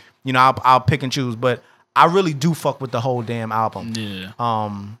time. You know, I'll pick and choose, but I really do fuck with the whole damn album. Yeah.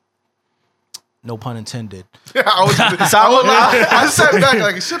 No pun intended. I sat back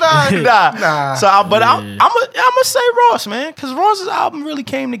like, should I? Nah. So, I'm gonna say Ross, man, because Ross's album really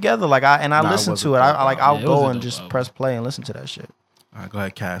came together. Like I listened to it. I'll go and just press play and listen to that shit. All right, go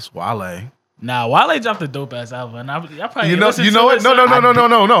ahead, Cass. Wale. Nah, Wale dropped a dope ass album. And I probably you know what?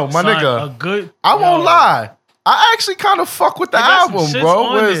 No, my nigga. A good. I won't lie. I actually kind of fuck with the album,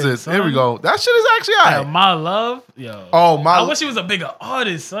 bro. Where is this? Here we go. That shit is actually alright. My Love, yo. I wish he was a bigger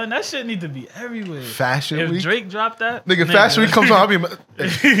artist, son. That shit need to be everywhere. Fashion Week. If Drake dropped that, Fashion Week comes on. I'll be.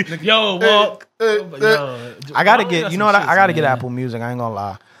 Yo, walk. I gotta get. You know what? I gotta get Apple Music. I ain't gonna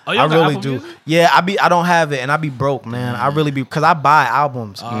lie. Oh, I really do. Music? Yeah, I don't have it, and I be broke, man. I really be because I buy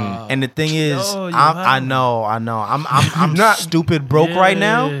albums, and the thing is, I know, I'm not stupid broke right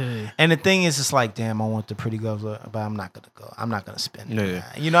now. And the thing is, it's like, damn, I want the Pretty Girls, but I'm not gonna go. I'm not gonna spend it.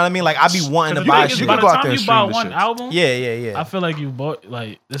 You know what I mean? Like I be wanting to buy shit. You can go out there and stream the shit. By the time you buy one album, yeah. I feel like you bought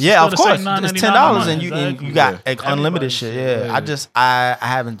like of course, it's $10 and you got unlimited shit. Yeah, I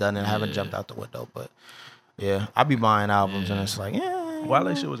haven't done it. I haven't jumped out the window, but yeah, I be buying albums and it's like,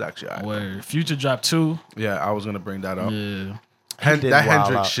 Wale shit was actually alright. Future dropped 2. Yeah, I was gonna bring that up. Yeah. That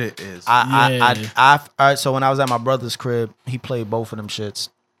Hendrix shit is. All right, so when I was at my brother's crib, he played both of them shits.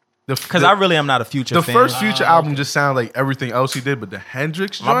 Because I really am not a Future fan. The first Future album just sounded like everything else he did, but the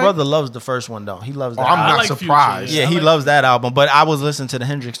Hendrix joint? My brother loves the first one, though. He loves that. I'm not surprised. Yeah, he loves that album. But I was listening to the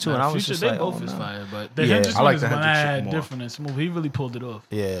Hendrix, too, and I was just like, both is fire, but the Hendrix one is mad different and smooth. He really pulled it off.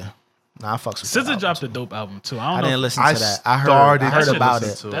 Yeah. Nah, I fucks with SZA that dropped a album, dope album too. I I don't didn't know. listen I to that. I started heard to about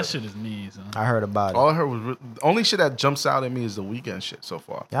listen it. to That shit is me. Son. I heard about All it. I heard was the only shit that jumps out at me is the Weeknd shit so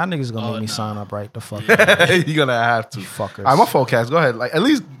far. Y'all niggas gonna Oh, make me nah. sign up right the fuck. You're gonna have to. Fuckers. All right, my forecast. Go ahead. Like at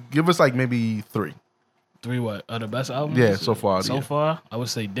least give us like maybe 3. 3 what? The best albums? Yeah, so far. So yeah. far, I would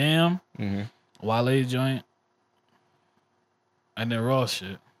say Damn, Wale joint, and then Raw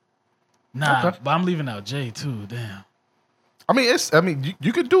shit. Nah, Okay. but I'm leaving out Jay too. Damn. I mean,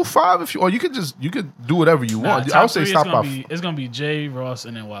 you could do 5 if you, or you could do whatever you Nah, want. top I would say 3, stop off. It's gonna be Jay, Ross,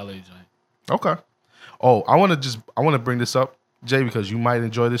 and then Wale joint. Okay. Oh, I want to bring this up, Jay, because you might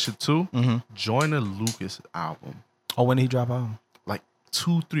enjoy this shit too. Joyner Lucas album, Oh, when did he drop out? like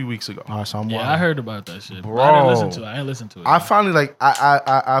 2-3 weeks ago. All right, so I'm Yeah, wild. I heard about that shit. Bro. But I didn't listen to it. I ain't listen to it. I finally like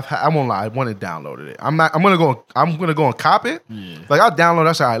I won't lie. I went and downloaded it. I'm gonna go and cop it. Yeah. Like I'll download.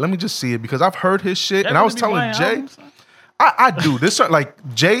 I said, all right, let me just see it because I've heard his shit, and I was telling Jay. I do this. Like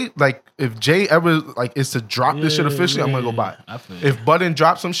Jay, like if Jay ever like is to drop this shit officially, I'm gonna go buy I it. feel you. If Budden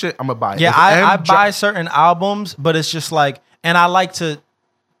drops some shit, I'm gonna buy it. Yeah, If I M buy certain albums, but it's just like, and I like to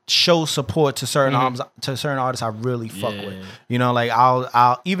show support to certain albums, to certain artists I really fuck with. Yeah. You know, like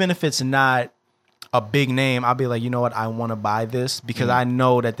I'll even if it's not a big name, I'll be like, you know what, I want to buy this because I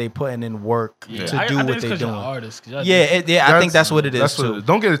know that they putting in work Yeah. to I do think what it's they 'cause doing. y'all artists, 'cause y'all Yeah, I think that's what it is That's what too. it is.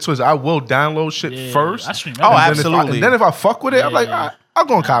 Don't get it twisted. I will download shit Yeah, first. I stream Oh, everything. absolutely. And then if I fuck with it, I'm like, all right, I'll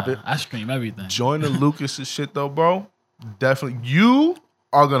go and cop it. I stream everything. Joyner Lucas's shit though, bro. Definitely, you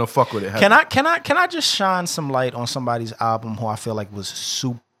are gonna fuck with it. Can I just shine some light on somebody's album who I feel like was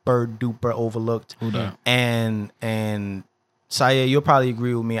super duper overlooked? Who that? And Saya, you'll probably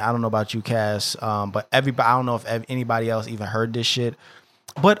agree with me. I don't know about you, Cass, but everybody, I don't know if anybody else even heard this shit.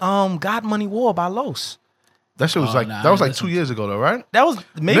 But God Money War by Los. That shit was Oh, nah, that was I like 2 years ago though, right? That was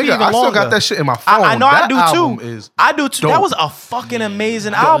maybe Nigga, even I still longer. got that shit in my phone. I know That I do album too. is I do too. dope. That was a fucking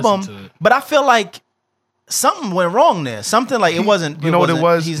amazing I album. listened to it. But I feel like something went wrong there. Something like it wasn't. You know what it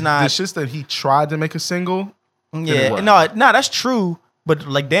was? He's The not. shit that he tried to make a single. Yeah, work. no, that's true. But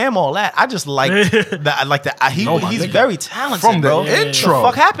like, damn all that. I just like that. Like that. No, my He's nigga. very talented, From the bro. intro. What the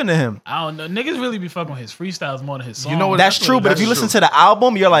fuck happened to him? I don't know. Niggas really be fucking with his freestyles more than his songs. You know what? That's true. But if you That's listen true. to the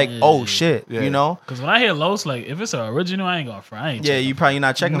album, you're like, Yeah. oh shit, Yeah. you know. Because when I hear Los, like if it's an original, I ain't gonna fry. I ain't Yeah, checking. you probably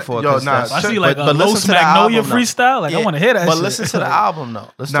not checking for it. Yo, 'cause nah, that's- If I see But- like but a listen Los to the Magnolia album, though. freestyle, like I Yeah, want to hear that. But shit. listen to the album though.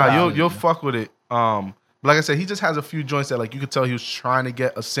 Listen to Nah, the album. you'll fuck with it. But like I said, he just has a few joints that like you could tell he was trying to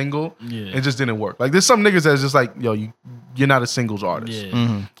get a single. Yeah. It just didn't work. Like there's some niggas that's just like, yo, you're not a singles artist. Yeah.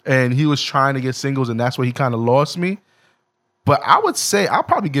 Mm-hmm. And he was trying to get singles, and that's where he kind of lost me. But I would say I'll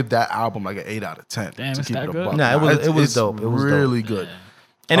probably give that album like an 8 out of 10. Damn, to it's keep that a good? buck. Nah, it was It's dope. It was dope. really good.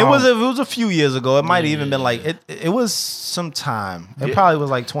 And it was a few years ago. It might have even been like it was some time. It Yeah. probably was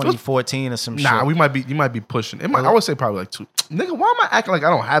like 2014 or some shit. Nah, you might be pushing. I would say probably like 2. Nigga, why am I acting like I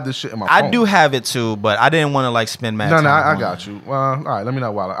don't have this shit in my phone? I do have it too, but I didn't want to like spend mad No, time. I on got it. you. Well, all right, let me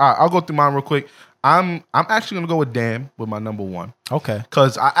not wild. All right, I'll go through mine real quick. I'm actually gonna go with Damn with my number 1 Okay.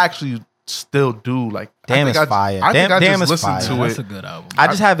 because I actually still do like. Damn I is think fire. I think Damn- I Damn just is listened fire. to That's it. a good album. I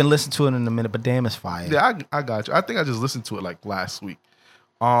just haven't listened to it in a minute, but damn, it's fire. Yeah, I got you. I think I just listened to it like last week.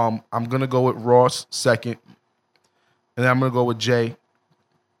 I'm gonna go with Ross second, and then I'm gonna go with Jay.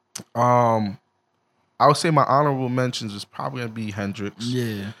 I would say my honorable mentions is probably gonna be Hendrix.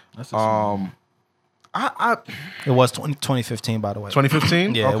 Yeah. That's a song. I It was 2015, by the way.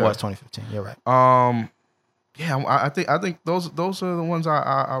 2015. Yeah, Okay. it was 2015. You're right. Yeah, I think those are the ones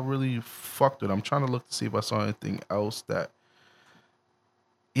I really fucked with. I'm trying to look to see if I saw anything else that.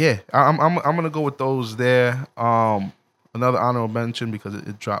 Yeah, I'm gonna go with those there. Another honorable mention because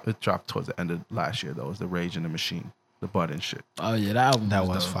it dropped towards the end of last year though is the Rage in the Machine, the Budden shit. Oh yeah, that album. That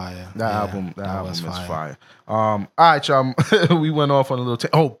was dope. fire. That Yeah, album was is fire. All right, y'all. We went off on a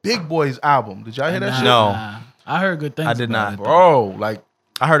little. Big Boy's album. Did y'all hear that shit? No. I heard good things. I did about not. it, though. Bro, like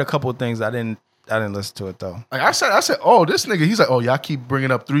I heard a couple of things. I didn't listen to it though. I said, oh, this nigga, he's like, oh, y'all keep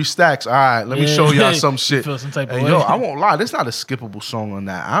bringing up 3 stacks. All right, let me Yeah. show y'all some You shit. feel some type of And way. yo, I won't lie, there's not a skippable song on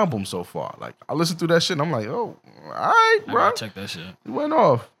that album so far. Like, I listened through that shit and I'm like, oh, all right, I bro. gotta check that shit. It went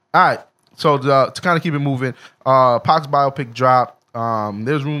off. All right. So to kind of keep it moving, Pac's biopic dropped.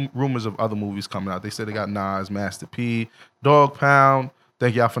 There's rumors of other movies coming out. They said they got Nas, Master P, Dog Pound.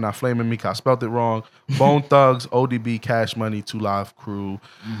 Thank y'all for not flaming me because I spelled it wrong. Bone Thugs, ODB, Cash Money, 2 Live Crew.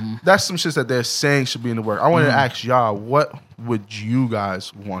 That's some shit that they're saying should be in the work. I wanted to ask y'all, what would you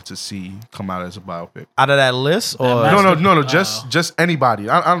guys want to see come out as a biopic? Out of that list, or No, just anybody. You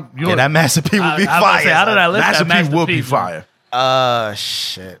know, that Master P would be I was gonna fire. say, out of that list, Master that P Master will P, be bro. fire.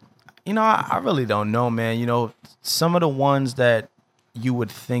 Shit. You know, I really don't know, man. You know, some of the ones that you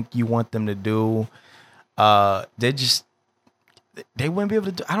would think you want them to do, they just they wouldn't be able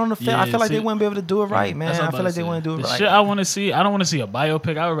to do. I don't know. I feel like they wouldn't be able to do it right, man. I feel like they wouldn't do it right. Shit, I want to see. I don't want to see a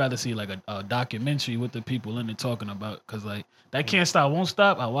biopic. I would rather see like a documentary with the people in it talking about. Cause like that Can't Stop Won't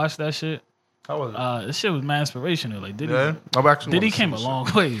Stop. I watched that shit. How was it? This shit was mad inspirational. Like Diddy came a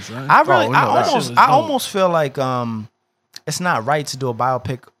long ways. Right? I almost feel like it's not right to do a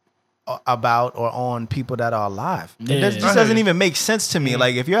biopic about or on people that are alive. Yeah. It just doesn't even make sense to me.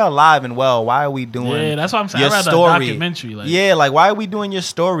 Like if you're alive and well, why are we doing? Yeah, that's what I'm saying. Your I'd rather story. a documentary. Like, yeah, like why are we doing your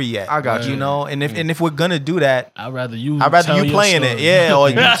story yet? I got you know. And if we're gonna do that, I'd rather you playing it. Yeah, or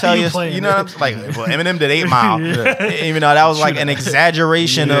you tell your. You know what I'm saying? Like well, Eminem did 8 Mile, even though that was like an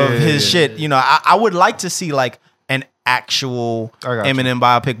exaggeration of his shit. You know, I would like to see like an actual Eminem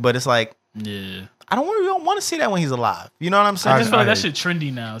biopic, but it's like I don't want to see that when he's alive. You know what I'm saying? I just feel like that shit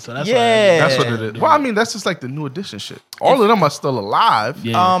trendy now. So that's that's what it is. Well, I mean, that's just like the New Edition shit. All of them are still alive.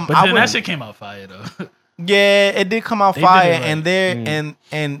 Yeah. But then that shit came out fire though. Yeah, it did come out fire, and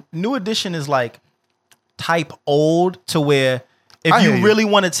and New Edition is like type old to where if you really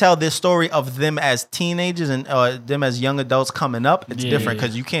want to tell this story of them as teenagers and them as young adults coming up, it's different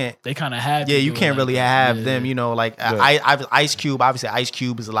because you can't. They kind of have. Yeah, you can't really have them. You know, like Ice Cube. Obviously, Ice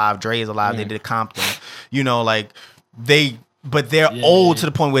Cube is alive. Dre is alive. They did Compton. You know, like but they're old to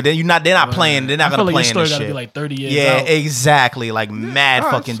the point where they're not playing. They're not gonna play in this shit. Gotta be like 30 years. Yeah, out. exactly. Like mad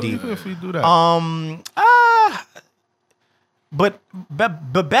fucking so deep. Even if we do that,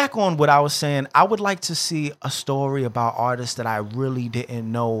 But back on what I was saying, I would like to see a story about artists that I really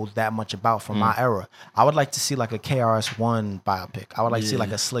didn't know that much about from my era. I would like to see like a KRS-One biopic. I would like to see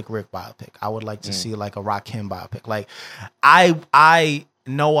like a Slick Rick biopic. I would like to see like a Rakim biopic. Like I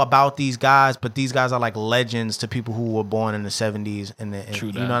know about these guys, but these guys are like legends to people who were born in the 70s and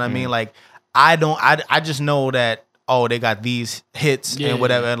you know what I mean? Like I just know that they got these hits and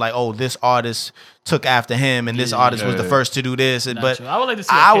whatever, and like, this artist took after him, and this artist was the first to do this. But I would like to see.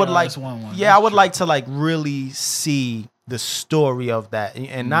 I would like to like really see the story of that,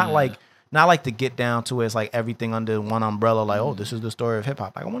 and not like to get down to it. It's like everything under one umbrella. Like, this is the story of hip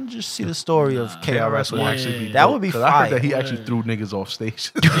hop. Like, I want to just see the story of KRS One. That would be fire. I heard that he actually threw niggas off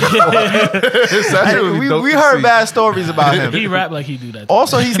stage. We heard bad stories about him. He rap like he do that.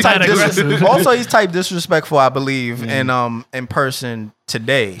 Also, he's type disrespectful, I believe, in person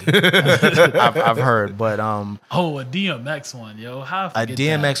today. I've heard, but a DMX one, yo. How a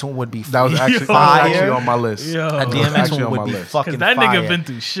DMX one would be that was actually on my list. Yo. A DMX one would be fucking that fire. nigga been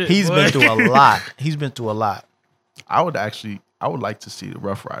through shit. He's been through a lot. He's been through a lot. I would like to see the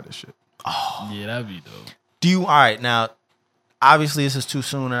Rough Rider shit. Yeah, that'd be dope. All right, now obviously this is too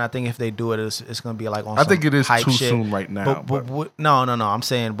soon, and I think if they do it, it's gonna be like on. I think it is hype too shit. soon right now. But no. I'm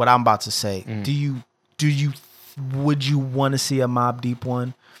saying what I'm about to say. Would you want to see a Mobb Deep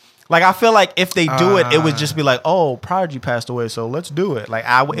one? Like, I feel like if they do it, it would just be like, Prodigy passed away, so let's do it. Like,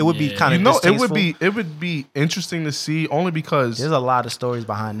 it would be kind of distasteful. it would be interesting to see only because there's a lot of stories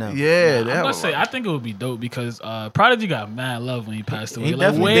behind them. Yeah, I'm gonna say I think it would be dope because Prodigy got mad love when he passed away. He like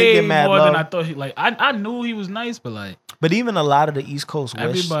definitely way did get mad more love. than I thought. I knew he was nice, but even a lot of the East Coast, West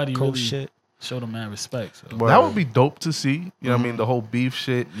everybody Coast really shit. Showed him mad respect. So. That would be dope to see. You know what I mean? The whole beef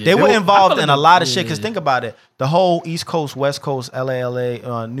shit. Yeah. They were involved in a lot of shit. Because think about it. The whole East Coast, West Coast,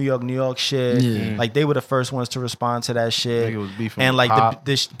 LA, New York shit. Yeah. Like, they were the first ones to respond to that shit. Was beefing and with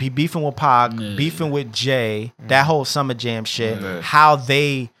like, be beefing with Pac, beefing with Jay, that whole Summer Jam shit. How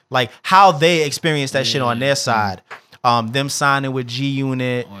they experienced that shit on their side. Them signing with G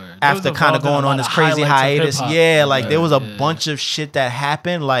Unit after kind of going on this crazy hiatus. Yeah, like there was a bunch of shit that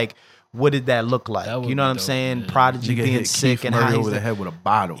happened. Like, what did that look like? You know what I'm saying? Prodigy being sick and how over the head with a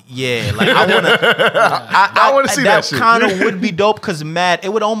bottle. Yeah, like I want to see that. That kind of would be dope because it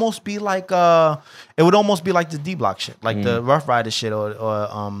would almost be like the D Block shit, like the Rough Rider shit, or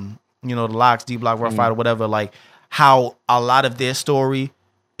the Locks, D Block, Rough Rider, whatever. Like how a lot of their story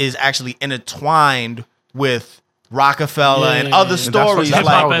is actually intertwined with Rockefeller and other stories.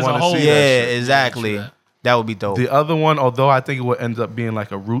 Exactly. That would be dope. The other one, although I think it would end up being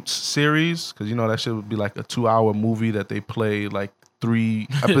like a Roots series, because that shit would be like a 2-hour movie that they play like 3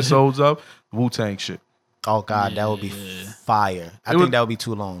 episodes of. Wu-Tang shit. Oh God, that would be fire. I think that would be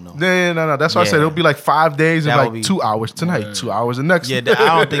too long though. No. That's why I said it would be like 5 days and like 2 hours tonight, 2 hours the next. Yeah,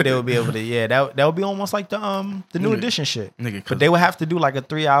 I don't think they would be able to. Yeah, that would be almost like the New Edition shit. But they would have to do like a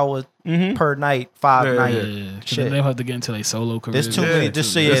 3 hour per night, 5 night shit. Then they have to get into like solo careers. There's too many.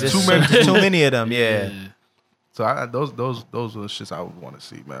 There's too many of them. Yeah. So those are the shits I would want to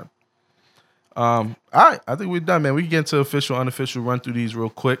see, man. All right, I think we're done, man. We can get into official, unofficial, run through these real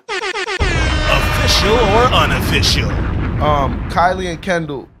quick. Official or unofficial? Kylie and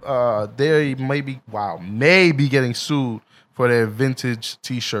Kendall, they may be getting sued for their vintage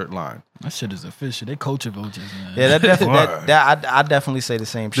T-shirt line. That shit is official. They culture vultures, man. Yeah, I definitely say the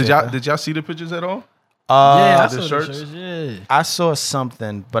same shit. Did y'all see the pictures at all? I the saw shirts? the shirts. Yeah. I saw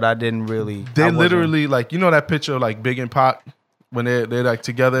something, but I didn't really. They literally like, you know that picture of like Big and Pac when they're like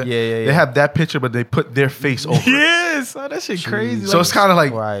together. Yeah. They have that picture, but they put their face over. Yes, oh, that shit crazy. So it's kind of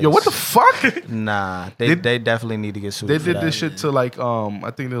like, Christ. yo, what the fuck? Nah, they definitely need to get sued. They for did that. this shit to like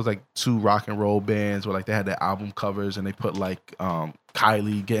I think there was like 2 rock and roll bands where like they had their album covers and they put like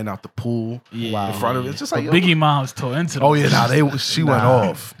Kylie getting out the pool in front of it. It's just like, yo. Biggie Mom's tore into them. Oh yeah, she went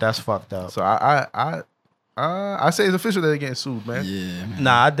off. That's fucked up. So I say it's official that they're getting sued, man. Yeah, man.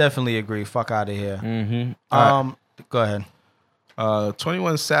 Nah, I definitely agree. Fuck out of here. Mm-hmm. Go ahead.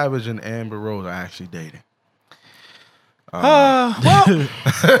 21 Savage and Amber Rose are actually dating. Well,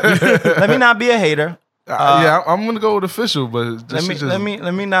 let me not be a hater. Yeah, I'm gonna go with official, but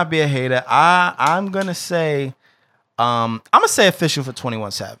Let me not be a hater. I'm gonna say official for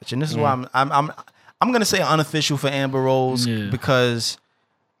 21 Savage, and this is why I'm gonna say unofficial for Amber Rose because,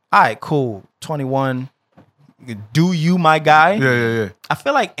 all right, cool, 21. Do you, my guy? Yeah. I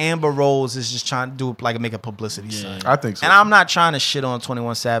feel like Amber Rose is just trying to do like make a publicity stunt. I think so. And I'm not trying to shit on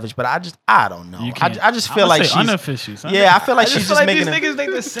 21 Savage, but I don't know. I just feel like she's unofficial. Son. Yeah, I feel like she's just making these niggas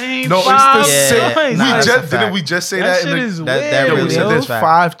think the same. No, five it's the same. joints. Nah, Didn't we just say that? Shit is that weird. really We is said a there's fact.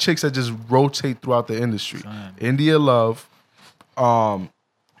 5 chicks that just rotate throughout the industry. Son. India Love, fucking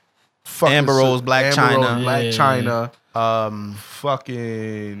Amber Rose, Black China. Black China,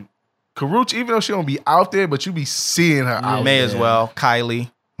 fucking Karrueche, even though she don't be out there, but you be seeing her out May there. as well. Kylie.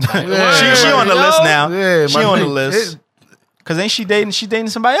 Yeah, she on the list now. Yeah, she my on the nigga, list. Cause ain't she dating? She dating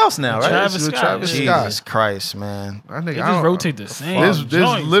somebody else now, right? Travis Scott. Travis Jesus Scott. Christ, man. I think They I just don't- rotate the same. There's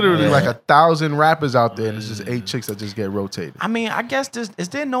joints, literally man. like 1,000 rappers out there, and it's just 8 chicks that just get rotated. I mean, I guess is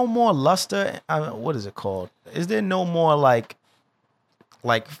there no more luster? What is it called? Is there no more like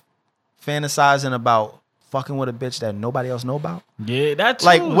fantasizing about fucking with a bitch that nobody else know about? Yeah, that's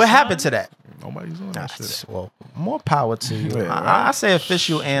Like, what happened to that? Nobody's on that shit. Well, more power to you. Yeah, right. I say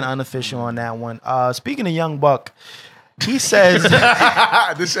official and unofficial on that one. Speaking of Young Buck, he says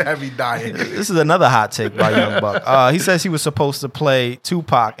This shit have me dying. this is another hot take by Young Buck. He says he was supposed to play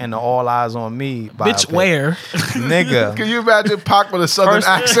Tupac in the All Eyes on Me biopic. bitch where? Nigga. Can you imagine Pac with a southern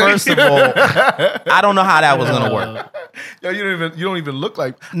accent? First of all, I don't know how that was gonna work. Yo, you don't even look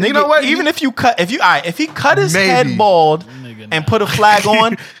like. Nigga, You know what? Even if he cut his Maybe. head bald Nigga, and put a flag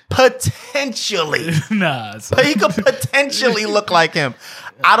on, potentially, Nah, son. he could potentially look like him.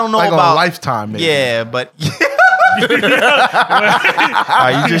 I don't know like about on Lifetime, maybe. Yeah, but you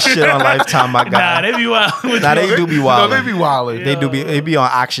just shit on Lifetime, my guy. Nah, they be wild. Nah, they do be No, wild. they be wilding. They be on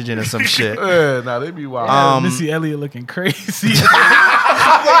oxygen or some shit. Yeah, nah, they be wild. Missy Elliott looking crazy.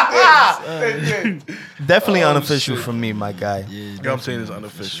 Definitely unofficial for me, my guy. You know what I'm saying? It's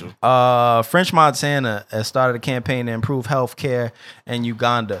unofficial. French Montana has started a campaign to improve health care in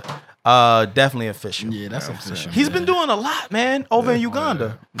Uganda. Definitely official. Yeah, that's official. He's been doing a lot, man, over in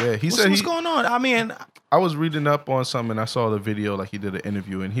Uganda. Yeah, he What's, said what's going on? I mean, I was reading up on something and I saw the video, like he did an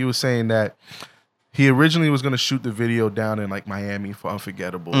interview, and he was saying that he originally was gonna shoot the video down in like Miami for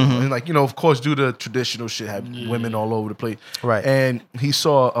Unforgettable. And like, you know, of course, do the traditional shit, have women all over the place. Right. And he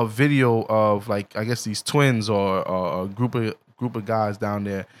saw a video of like, I guess these twins or a group of guys down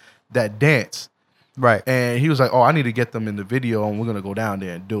there that dance. right. And he was like, "Oh, I need to get them in the video, and we're gonna go down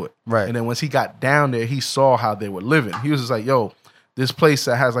there and do it." Right. And then once he got down there, he saw how they were living. He was just like, "Yo, this place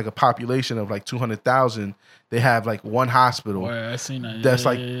that has like a population of like 200,000, they have like one hospital I seen that. that's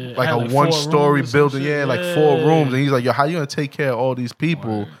like Had a 4 one-story rooms or some building, shit. like 4 rooms." And he's like, "Yo, how you gonna take care of all these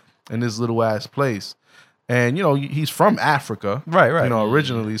people in this little ass place?" And you know, he's from Africa, Right. You know,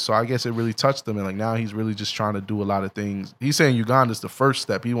 originally, so I guess it really touched him. And like now, he's really just trying to do a lot of things. He's saying Uganda's the first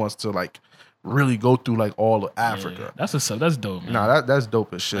step. He wants to like really go through like all of Africa. That's what's up. That's dope, man. Nah, that's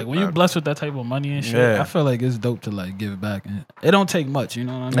dope as shit. Like when man. you're blessed with that type of money and shit, Yeah. I feel like it's dope to like give back. And it don't take much, you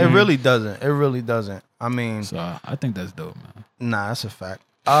know what I It mean? really doesn't. It really doesn't. I mean, So I think that's dope, man. nah, that's a fact.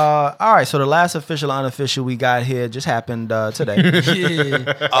 All right, so the last official unofficial we got here just happened today.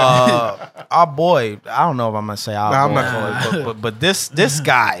 Our boy, I don't know if I'm gonna say our Nah, I'm boy, not gonna. but this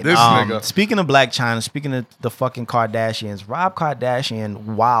guy. This nigga. Speaking of Black China, speaking of the fucking Kardashians, Rob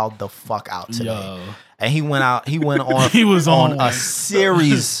Kardashian wilded the fuck out today. Yo. And he went on He was on a one.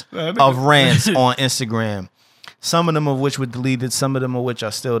 series of rants on Instagram. Some of them of which were deleted, some of them of which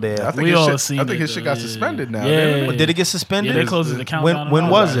are still there. I think We his all shit, seen I think it, his shit though, got yeah. suspended now. Yeah. didn't it? But did it get suspended? Yeah, they closed his account When down and when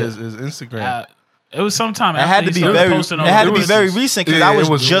all was that. it? His Instagram. It was sometime. It had to be very recent because I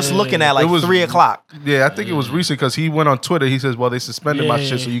was just looking at like 3 o'clock. Yeah, I think it was recent because he went on Twitter. He says, "Well, they suspended my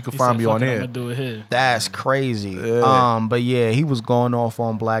shit, so you can find me on here." That's crazy. Yeah. But yeah, he was going off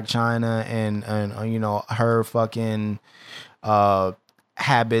on Black China and you know her fucking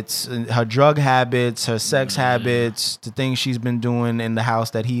habits, her drug habits, her sex habits, the things she's been doing in the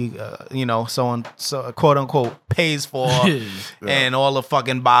house that he, you know, so quote unquote pays for, and all the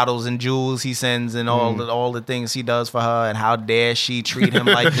fucking bottles and jewels he sends, and all the things he does for her, and how dare she treat him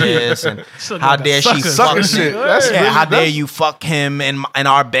like this, and how dare she fuck shit. How dare you fuck him in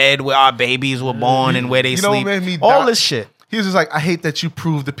our bed where our babies were born and where they sleep, all this shit. He was just like, I hate that you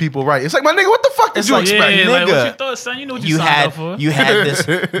proved the people right. It's like, my nigga, what the fuck did you expect? Yeah, nigga, like, what you thought, son? You know what you signed up for. You had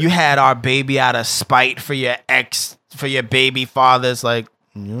this. You had our baby out of spite for your ex, for your baby father's. Like,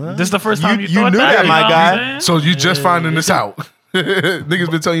 this is the first time you thought knew that, my guy. So you just finding this out.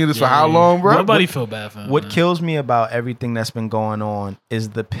 Niggas been telling you this for how long, bro? Nobody feel bad for him. What kills me about everything that's been going on is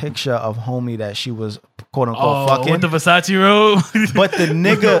the picture of homie that she was quote unquote fucking with the Versace robe. But the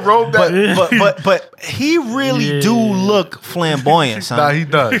nigga, but he really do look flamboyant, son. Nah, he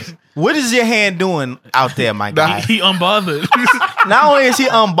does. What is your hand doing out there, my guy? He unbothered. Not only is he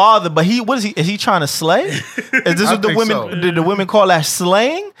unbothered, but is he trying to slay? Is this what the women did the women call that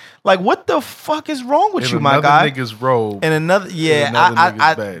slaying? Like, what the fuck is wrong with you, my guy? Nigga's robe. And another,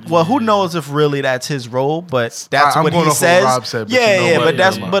 well, who knows if really that's his role, but that's what he says. Rob said,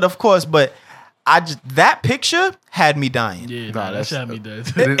 but of course, but that picture had me dying. Yeah, that had me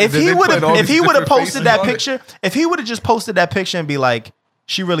dead. If he would have posted that picture, if he would have just posted that picture and be like,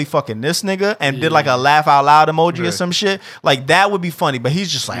 she really fucking this nigga, and did like a laugh out loud emoji or some shit, like that would be funny. But he's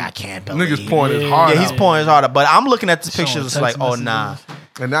just like, I can't believe niggas pouring his heart. Yeah, he's pouring his heart out. But I'm looking at this picture, it's like, oh nah.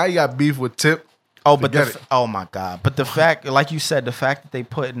 And now you got beef with Tip. Oh, but oh my god! But the fact, like you said, the fact that they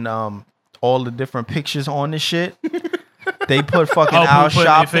put in all the different pictures on this shit, they put fucking Al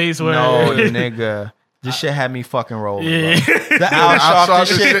Sharpton. No, nigga. This shit had me fucking rolling, bro. The Al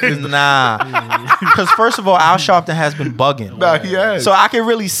Sharpton shit is Because first of all, Al Sharpton has been bugging. Nah, he has. So I can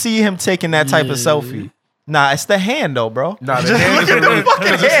really see him taking that type of selfie. Nah, it's the hand though, bro. Nah, the hand is really,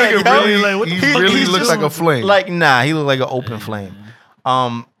 fucking hand, yo. He really looks like a flame. Like, nah, he looked like an open flame.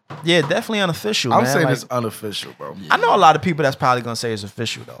 Yeah, definitely unofficial. I'm man. saying like, it's unofficial, bro. I know a lot of people that's probably gonna say it's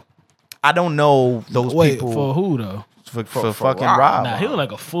official though. I don't know those people. For who though? For fucking Rob. Nah, he look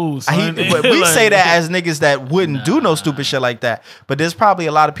like a fool. Son. We say that as niggas that wouldn't do no stupid shit like that. But there's probably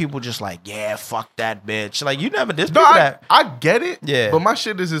a lot of people just like, yeah, fuck that bitch. Like, you never did that. I get it. Yeah. But my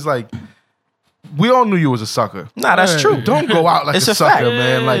shit is like, we all knew you was a sucker. Nah, that's true. Don't go out like it's a sucker, fact.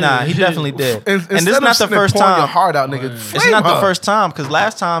 man. Like, nah, he definitely did. And this is not the first time. Your heart out, nigga. It's not the first time because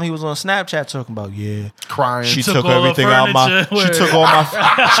last time he was on Snapchat talking about crying. She took everything out my. She took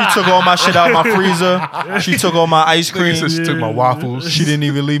all my shit out my freezer. She took all my ice cream. She took my waffles. She didn't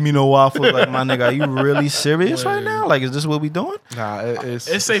even leave me no waffles. Like, my nigga, are you really serious right now? Like, is this what we doing? Nah,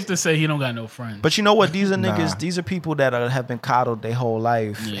 it's safe to say he don't got no friends. But you know what? These are niggas. These are people that have been coddled their whole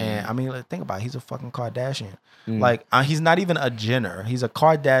life. And I mean, like, think about it. He's a fucking Kardashian. Like, he's not even a Jenner. He's a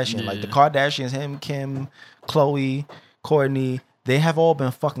Kardashian. Like, the Kardashians, him, Kim, Khloe, Kourtney, they have all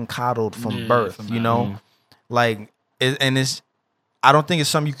been fucking coddled from birth, you know? Like, and it's, I don't think it's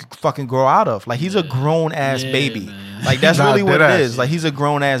something you could fucking grow out of. Like, he's a grown-ass baby. Man. Like, that's really what it is. Like, he's a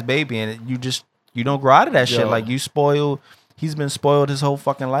grown-ass baby, and you don't grow out of that shit. Like, he's been spoiled his whole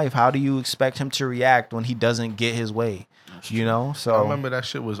fucking life. How do you expect him to react when he doesn't get his way? You know, so I remember that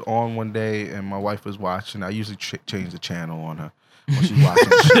shit was on one day, and my wife was watching. I usually change the channel on her when she's watching.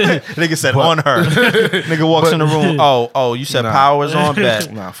 Nigga said on her. Nigga walks in the room. Oh, you said power is on.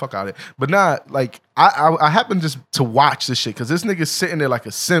 Bet. Nah, fuck out of it. But like I happened just to watch this shit because this nigga's sitting there like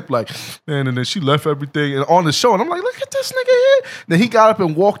a simp, like, man, and then she left everything and on the show, and I'm like, look at this nigga here. Then he got up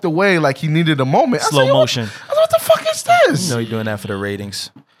and walked away like he needed a moment. Slow motion. I said, what the fuck is this? You know, you're doing that for the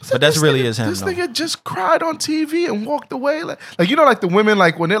ratings. But that's really is him. This nigga just cried on TV and walked away. Like you know, like the women,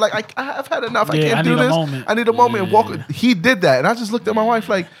 like when they're like, I've had enough. I can't do this. I need a moment and walk. He did that, and I just looked at my wife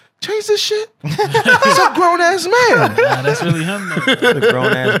like, change this shit. He's a grown ass man. Nah, that's really him. The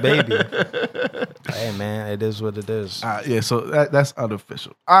grown ass baby. Hey man, it is what it is. Yeah, so that's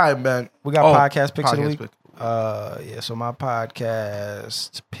unofficial. All right, man. We got podcast picks of the week. Yeah, so my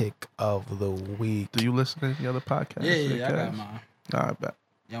podcast pick of the week. Do you listen to any other podcasts? Yeah, I got mine. All right, bet.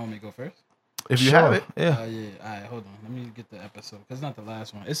 Y'all want me to go first? If you have it. Yeah. Yeah. All right, hold on. Let me get the episode because it's not the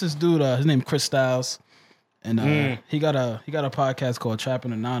last one. It's this dude. His name Chris Styles, and he got a podcast called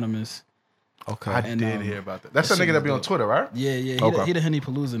Trapping Anonymous. Okay, I did hear about that. That's the nigga that be on Twitter, right? Yeah. He the Henny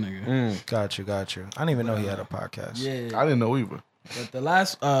Palooza nigga. Got you. I didn't even know he had a podcast. Yeah, I didn't know either. But the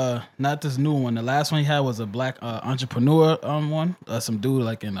last, not this new one. The last one he had was a black entrepreneur one. Some dude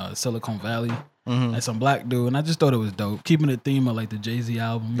like in Silicon Valley, and some black dude. And I just thought it was dope, keeping the theme of like the Jay-Z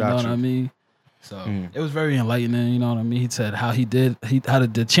album. You know what I mean? So it was very enlightening. You know what I mean? He said how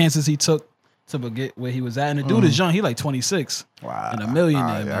the chances he took to get where he was at. And the dude is young. He like 26. Wow. And a millionaire.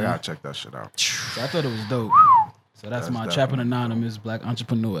 I Man. gotta check that shit out. So I thought it was dope. So that's my Trapping Anonymous Black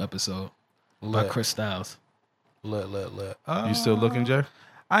Entrepreneur episode by Chris Styles. Lit. You still looking, Jay?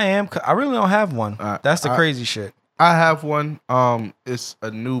 I am. I really don't have one. That's the crazy shit. I have one. It's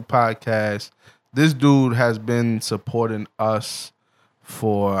a new podcast. This dude has been supporting us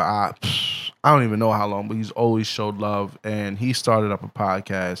for I don't even know how long, but he's always showed love, and he started up a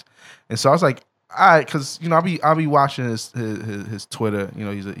podcast. And so I was like, all right, because I'll be watching his Twitter. You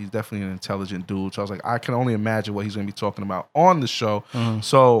know, he's definitely an intelligent dude. So I was like, I can only imagine what he's gonna be talking about on the show.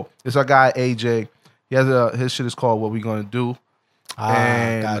 So it's our guy AJ. He has his shit is called What We Gonna Do.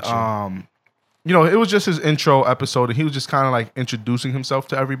 And gotcha. it was just his intro episode, and he was just kind of like introducing himself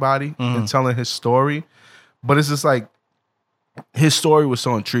to everybody and telling his story. But it's just like his story was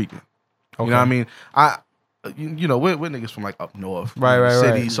so intriguing. Okay. You know what I mean? We're niggas from like up north, right,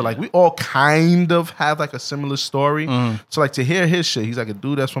 city. right. So like we all kind of have like a similar story. So like to hear his shit, he's like a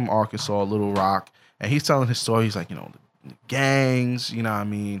dude that's from Arkansas, Little Rock, and he's telling his story. He's like, the gangs. You know what I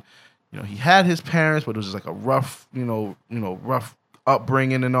mean? He had his parents, but it was just like a rough, rough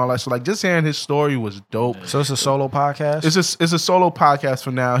upbringing and all that. So like just hearing his story was dope. So it's a solo podcast? It's a solo podcast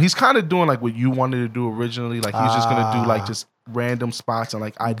for now. He's kind of doing like what you wanted to do originally. Like he's just gonna do like just random spots and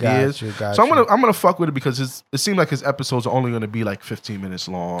like ideas. Got so you. I'm gonna fuck with it because it seemed like his episodes are only gonna be like 15 minutes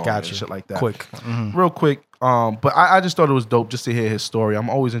long. And shit like that. Quick. Real quick. But I just thought it was dope just to hear his story. I'm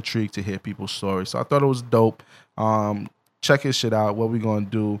always intrigued to hear people's stories. So I thought it was dope. Check his shit out. What We Gonna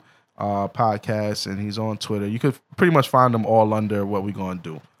Do podcast, and he's on Twitter. You could pretty much find them all under What We Gonna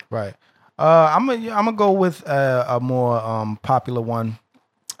Do. Right. I'm gonna go with a more popular one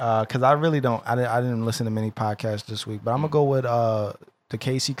because I really don't. I didn't listen to many podcasts this week, but I'm gonna go with the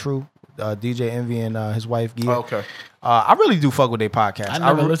Casey Crew, DJ Envy and his wife Gia. Okay. I really do fuck with their podcast. I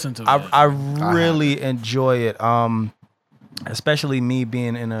never listened to it. I really enjoy it. Especially me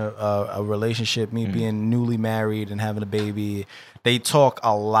being in a relationship, me being newly married and having a baby. They talk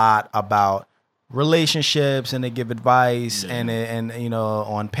a lot about relationships and they give advice and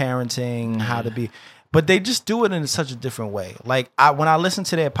on parenting, how to be, but they just do it in such a different way. Like when I listen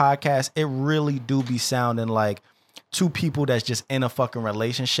to their podcast, it really do be sounding like two people that's just in a fucking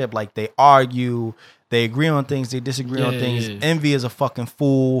relationship. Like they argue, they agree on things, they disagree on things. Yeah. Envy is a fucking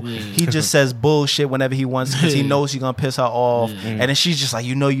fool. Yeah. He just says bullshit whenever he wants because he knows he's gonna piss her off. And then she's just like,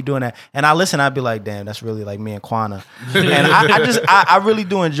 you're doing that. And I listen, I'd be like, damn, that's really like me and Quana. And I really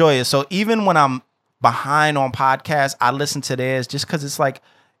do enjoy it. So even when I'm behind on podcasts, I listen to theirs just because it's like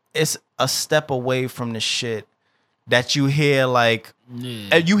it's a step away from the shit that you hear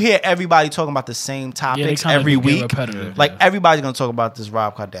you hear everybody talking about the same topics every week. Like everybody's gonna talk about this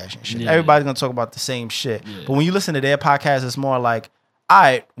Rob Kardashian shit. Everybody's gonna talk about the same shit. But when you listen to their podcast, it's more like, all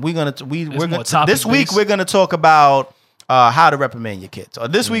right, we're gonna this week we're gonna talk about how to reprimand your kids, or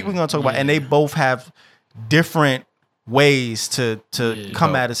this week we're gonna talk about, and they both have different ways to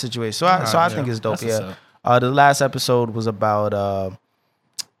come at a situation. So I think it's dope. The last episode was about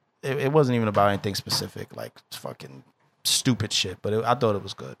it wasn't even about anything specific, like fucking stupid shit, but I thought it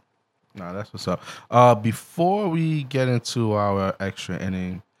was good. Nah, that's what's up. Before we get into our extra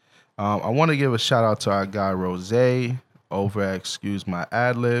inning, I want to give a shout out to our guy Rose over at Excuse My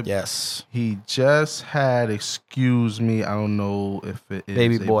Adlib. Yes, he just had Excuse Me. I don't know if it is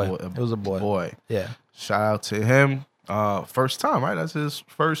baby boy. It was a boy. Yeah, shout out to him. First time, right? That's his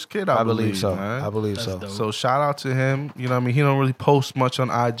first kid, I believe so. Man. I believe so. Dope. So shout out to him. You know what I mean? He don't really post much on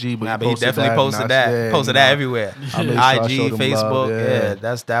IG, but he definitely posted that. Posted that everywhere. IG, Facebook.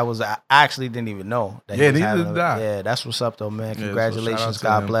 Love, I actually didn't even know that. Yeah, that's what's up though, man. Congratulations. So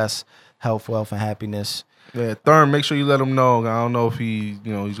God bless. Health, wealth, and happiness. Yeah, Thurm, make sure you let him know. I don't know if he's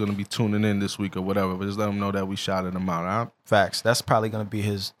going to be tuning in this week or whatever, but just let him know that we shouted him out. Huh? Facts. That's probably going to be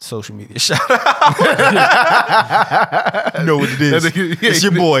his social media shout out. You know what it is. It's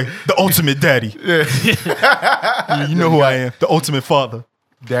your boy, the ultimate daddy. Yeah. You know who I am, the ultimate father.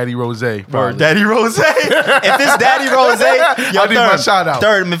 Daddy Rose. Or Daddy Rose. If it's Daddy Rose, I need my shout out.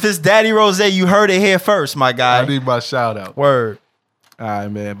 Third, if it's Daddy Rose, you heard it here first, my guy. I need my shout out. Word. All right,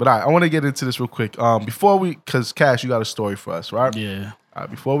 man. But all right, I want to get into this real quick. Because Cash, you got a story for us, right? Yeah. All right,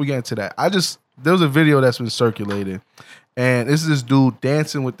 before we get into that, there was a video that's been circulating, and this is this dude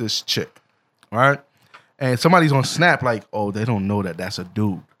dancing with this chick, right? And somebody's on Snap like, oh, they don't know that that's a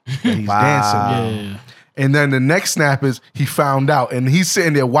dude that he's dancing with. Yeah. And then the next snap is he found out, and he's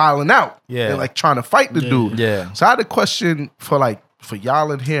sitting there wilding out, and like trying to fight the dude. Yeah. So I had a question for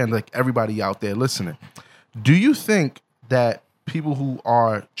y'all in here and like everybody out there listening. Do you think that people who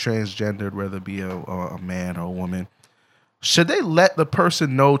are transgendered, whether it be a man or a woman, should they let the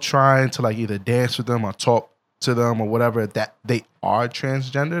person know trying to like either dance with them or talk to them or whatever that they are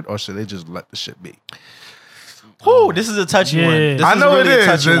transgendered, or should they just let the shit be? Whew, this is a touchy one. This I know really it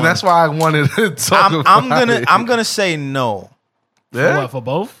is. And that's why I wanted to talk about I'm gonna say no. Yeah? For what, for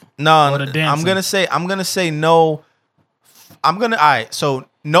both? No, Or the dancing? I'm gonna say no. All right, so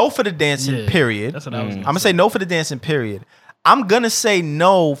no for the dancing, period. That's what I was I'm gonna say no for the dancing, period. I'm gonna say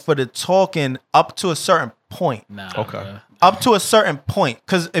no for the talking up to a certain point. Nah. Okay. Bruh. Up to a certain point.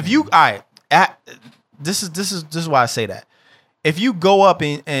 Because if you this is why I say that. If you go up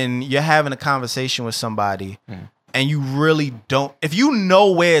and you're having a conversation with somebody and you really don't, if you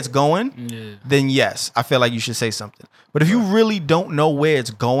know where it's going, then yes, I feel like you should say something. But if you really don't know where it's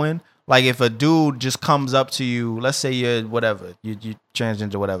going, like if a dude just comes up to you, let's say you're whatever, you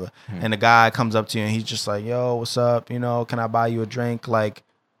transgender, whatever, and the guy comes up to you and he's just like, yo, what's up? You know, can I buy you a drink? Like,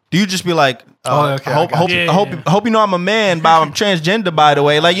 do you just be like, hope you know I'm a man, but I'm transgender, by the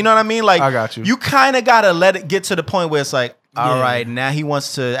way. Like, you know what I mean? Like, I got you. You kind of got to let it get to the point where it's like, all right, now he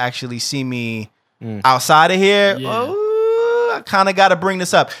wants to actually see me outside of here. Yeah. Oh, I kind of got to bring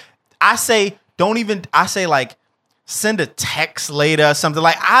this up. I say like, send a text later or something.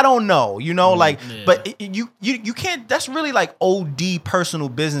 Like, I don't know, you know, but you can't, that's really like OD personal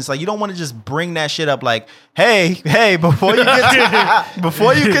business. Like, you don't want to just bring that shit up like, hey, before you continue,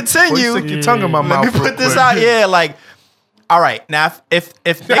 Before you stick your tongue in my mouth, let me put this out. Yeah, like, all right, now if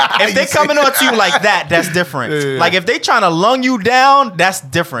they coming on to you like that, that's different. Yeah. Like if they trying to lung you down, that's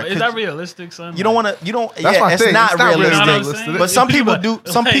different. Is that realistic, son? You don't want to. You don't. That's my it's thing. not It's not realistic. realistic. But some people But, do.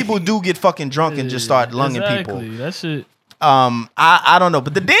 Some like, people do get fucking drunk and just start lunging exactly. people. That shit. I don't know,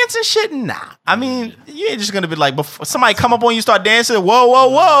 but the dancing shit, nah. I mean, you ain't just gonna be like, before somebody come up on you, start dancing.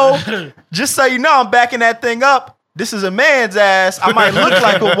 Whoa. Just so you know, I'm backing that thing up. This is a man's ass. I might look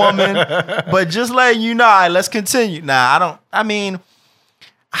like a woman, but just letting you know. All right, let's continue. Nah, I don't. I mean,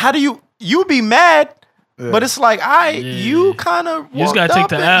 how do you be mad? But it's like, you kind of You just gotta take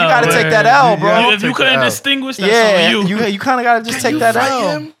the L. You gotta take that L, bro. If you couldn't distinguish, that's on you. You kind of gotta just take that fight L.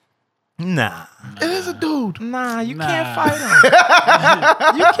 him? Nah. It is a dude. Nah, you can't fight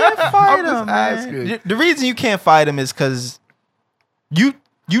him. You can't fight I'm just him, asking. man. The reason you can't fight him is because you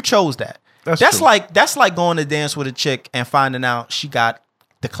chose that. That's true. That's like going to dance with a chick and finding out she got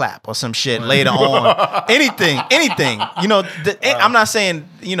the clap or some shit later on. Anything. You know, I'm not saying,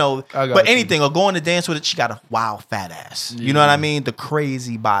 you know, but anything. Or going to dance with it, she got a wild fat ass. You know what I mean? The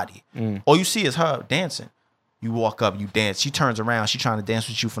crazy body. All you see is her dancing. You walk up, you dance. She turns around. She trying to dance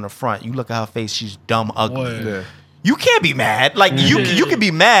with you from the front. You look at her face. She's dumb, ugly. Yeah. You can't be mad. Like you can be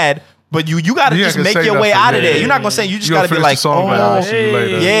mad, but you got to just make your way out of there. You're not gonna say. You just got to be like,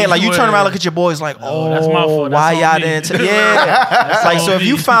 yeah. Like you turn around, look at your boys, like, that's my fault. That's why on y'all me. didn't? Yeah. It's like, so if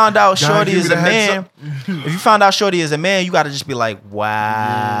you found out Shorty give is me a the heads man, if you found out Shorty is a man, you got to just be like,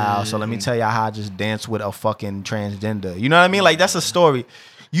 wow. So let me tell y'all how I just danced with a fucking transgender. You know what I mean? Like that's a story.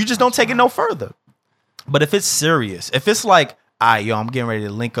 You just don't take it no further. But if it's serious, if it's like, all right, yo, I'm getting ready to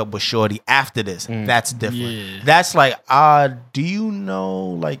link up with Shorty after this, that's different. Yeah. That's like, do you know,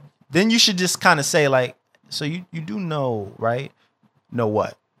 like, then you should just kind of say, like, so you do know, right? Know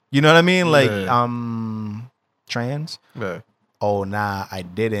what? You know what I mean? Like, trans? Yeah. Oh, nah, I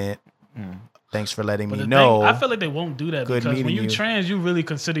didn't. Thanks for letting me the know. thing, I feel like they won't do that Good because when you meeting you. trans, you really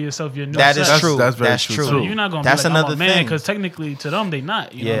consider yourself your new That sex. is true. That's very true. So you're not gonna That's be like, another I'm a man thing. because technically to them they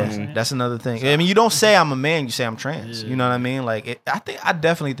not. You know what I'm saying? That's another thing. I mean, you don't say I'm a man, you say I'm trans. You know what I mean? Like, I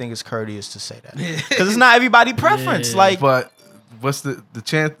definitely think it's courteous to say that because it's not everybody preference. Like, But what's the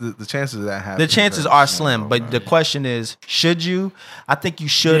chance? The chances of that happening? the chances are slim, but the question is, should you? I think you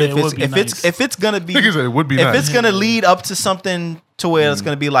should. Yeah, If it would be nice. if it's gonna be, Nigga said it would be if nice. it's gonna lead up to something to where it's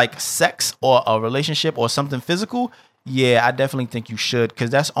gonna be like sex or a relationship or something physical, yeah, I definitely think you should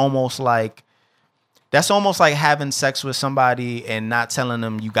because that's almost like having sex with somebody and not telling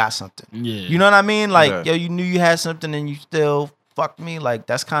them you got something. Yeah. You know what I mean? Like, Yeah. yo, you knew you had something and you still fucked me. Like,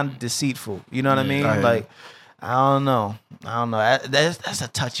 that's kind of deceitful. You know what I mean? I hear Like, I don't know. That's a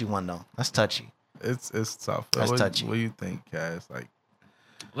touchy one though. That's touchy. It's tough. That's touchy. What do you think, Cass?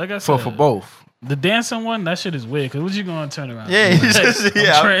 Like I said, For both. the dancing one, that shit is weird. Cause what you gonna turn around? Yeah, Like, you just, I'm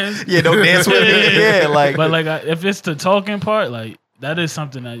yeah, trans. yeah. Don't dance with me. Yeah, like. But like, if it's the talking part, like that is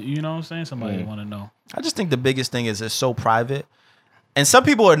something that you know what I'm saying. Somebody want to know. I just think the biggest thing is it's so private, and some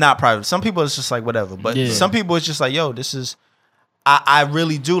people are not private. Some people it's just like whatever. But some people it's just like, yo, this is. I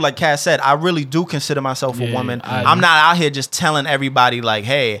really do, like Cass said, I really do consider myself a woman. I'm not out here just telling everybody like,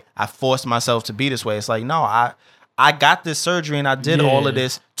 hey, I forced myself to be this way. It's like, no, I got this surgery and I did all of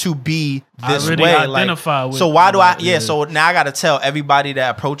this to be this really way. Identify with so why do I? So now I got to tell everybody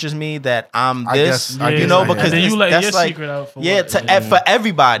that approaches me that I'm this. I know, guess, because then you let that's your like secret out for for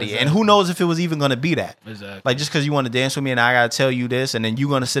everybody. And who knows if it was even going to be that? Exactly. Like just because you want to dance with me and I got to tell you this, and then you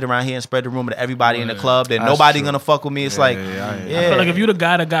going to sit around here and spread the rumor to everybody in the club that nobody going to fuck with me. It's like, I feel like if you the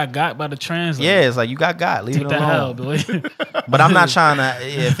guy that got by the trans, it's like you got leave take it the hell, alone. boy. But I'm not trying to.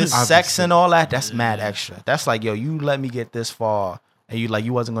 If it's sex and all that, that's mad extra. That's like, yo, you let me get this far, and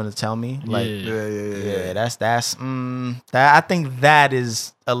you wasn't going to tell me. Like, that's that. I think that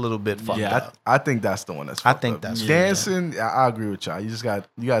is a little bit fucked up. I think that's the one that's. I Fucked think up. that's dancing. I agree with y'all. You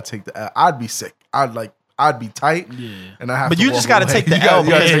gotta take the. I'd be sick. I'd be tight, and I have. But to you walk just gotta away. take the You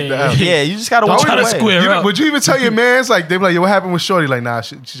gotta L. take the L. Yeah, you just gotta Don't walk try to away. square up. Would you even tell your mans like they be like, yo, what happened with Shorty? Like, nah,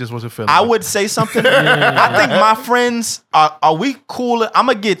 she just wasn't feeling. I it. would say something. I think my friends are we cool? I'm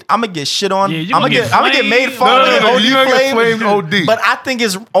gonna get shit on. Yeah, I'm gonna get made fun No, of. no, OD you gonna get flamed. flamed OD. But I think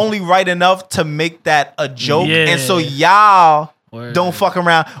it's only right enough to make that a joke, Yeah. and so y'all don't fuck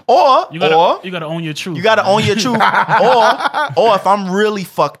around. Or You gotta own your truth. you gotta own your truth. or if I'm really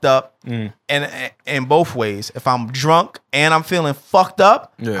fucked up, and in both ways, if I'm drunk and I'm feeling fucked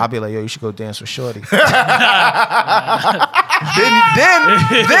up, I'll be like, yo, you should go dance with Shorty.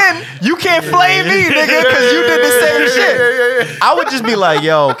 then you can't flame me, nigga, because you did the same shit. I would just be like,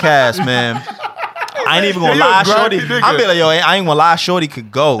 yo, Cass, man. I ain't even gonna lie, Shorty. I'm be like, yo, I ain't gonna lie, Shorty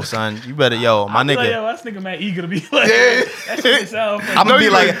could go, son. You better, yo, my nigga. Like, yo, this nigga mad eager to be like, that shit sound funny. I'm gonna be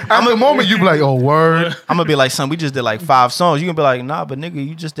like, at the moment you be like, oh word. I'm gonna be like, son, we just did like 5 songs. You gonna be like, nah, but nigga,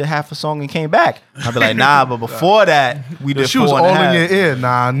 you just did half a song and came back. I'll be like, nah, but before that, we did She 4 was and all a half. in your ear.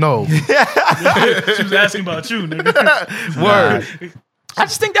 Nah, no. She was asking about you, nigga. Word. I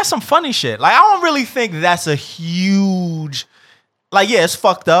just think that's some funny shit. Like, I don't really think that's a huge. Like, yeah, it's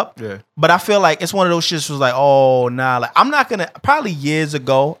fucked up. Yeah. But I feel like it's one of those shits was like, oh, nah. Like, I'm not gonna. Probably years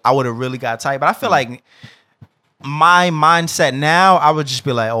ago, I would have really got tight. But I feel like my mindset now, I would just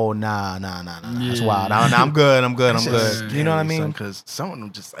be like, oh, nah. That's wild. I'm good. You know what I mean? Because some of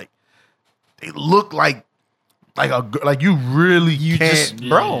them just like, they look like you really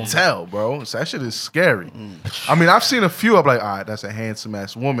can't tell, bro. So that shit is scary. I mean, I've seen a few. I'm like, all right, that's a handsome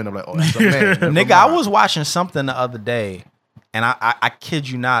ass woman. I'm like, oh, that's a man. Nigga, I was watching something the other day. And I kid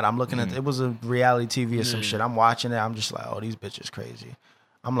you not, I'm looking at it was a reality TV or some shit. I'm watching it. I'm just like, oh, these bitches crazy.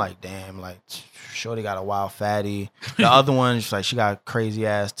 I'm like, damn, like Shorty got a wild fatty. The other one's like she got crazy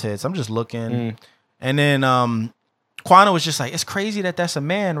ass tits. I'm just looking, and then Quana was just like, it's crazy that that's a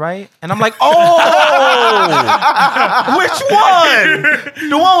man, right? And I'm like, oh, which one?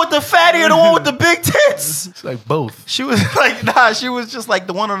 The one with the fatty or the one with the big tits? It's like both. She was like, nah. She was just like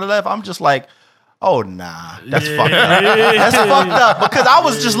the one on the left. I'm just like, oh, nah, that's fucked up. That's fucked up because I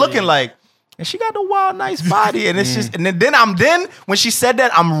was just looking like, and she got a wild, nice body, and it's just, and then when she said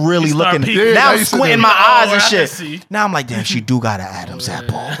that, I'm really looking. Now I'm squinting my eyes and shit. Now I'm like, damn, she do got an Adam's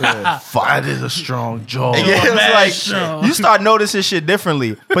apple. Fuck, that is a strong jaw. Yeah, it's like you start noticing shit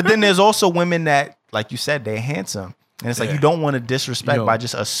differently. But then there's also women that, like you said, they're handsome, and it's like you don't want to disrespect by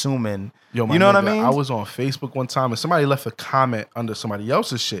just assuming. You know what I mean? I was on Facebook one time and somebody left a comment under somebody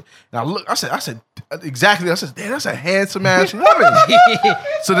else's shit. And I said, exactly. I said, damn, that's a handsome ass woman.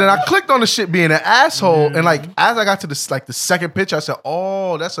 So then I clicked on the shit being an asshole. And like, as I got to the second picture, I said,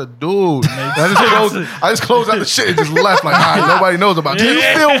 oh, that's a dude. I just closed out the shit and just left. Like, all right, nobody knows about Do you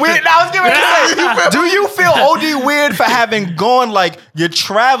feel weird? Now I was getting ready to say, do you feel OD weird for having gone like you're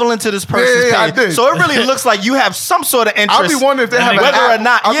traveling to this person's I page? did. So it really looks like you have some sort of interest. I'll be wondering if they have an whether app. or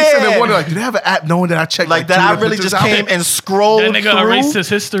not. I'll be sitting there wondering, like, do they have an app knowing that I checked like that? I really just came and scrolled That nigga through. erased his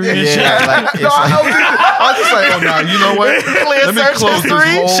history and shit. Like, No, I was just like, oh, nah, you know what? Clear search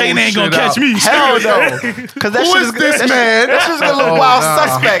history. Shane ain't gonna catch me. Hell no. Because that Who shit is this man? That's just gonna look wild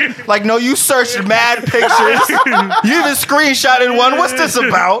suspect. Like, no, you searched mad pictures. You even screenshotted one. What's this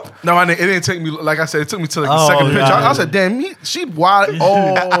about? No, it didn't take me. Like I said, it took me to like the second picture. I said, "Damn, she wild."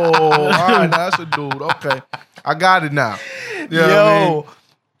 Oh, all right, that's a dude. Okay, I got it now. You know what I mean?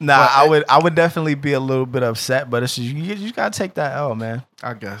 Nah, I would definitely be a little bit upset, but it's just, you gotta take that L, man.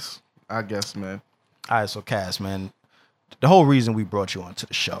 I guess, man. All right, so Cass, man, the whole reason we brought you onto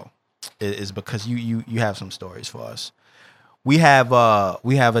the show is because you have some stories for us. We have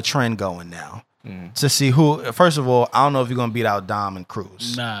a trend going now. To see who. First of all, I don't know if you're gonna beat out Dom and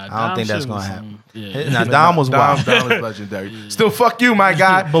Cruz. Nah, I don't think that's gonna happen. Yeah. Now Dom was wild. Dom is legendary. Still, fuck you, my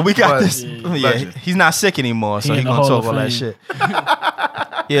guy. But we got this. legend. He's not sick anymore, so He he's in the gonna Hall talk of all that Fame.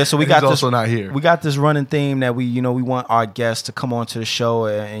 shit. Yeah, so we And got he's this. also not here. We got this running theme that we want our guests to come onto the show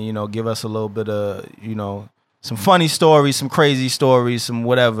and give us a little bit of some funny stories, some crazy stories, some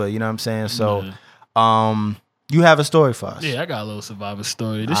whatever. You know what I'm saying? So, you have a story for us? Yeah, I got a little survivor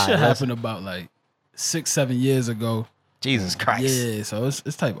story. This All shit right, happened about like 6-7 years ago. Jesus Christ. Yeah, so it's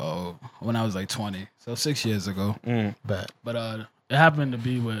type old when I was like 20, so 6 years ago. Bet. But it happened to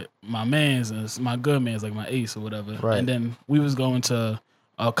be with my man's, and it's my good man's, like my ace or whatever. Right. And then we was going to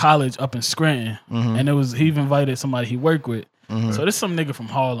a college up in Scranton, and he even invited somebody he worked with. So this some nigga from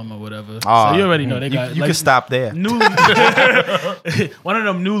Harlem or whatever. So you already know they got. You can stop there. Newly, one of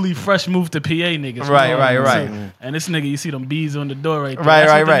them newly fresh moved to PA niggas. Right. And this nigga, you see them bees on the door right there. Right,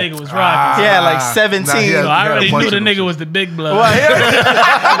 That's right, what right. the nigga was rocking. Yeah, like 17. Nah, he had- So I he had a already bunch knew the of nigga them was the big blood.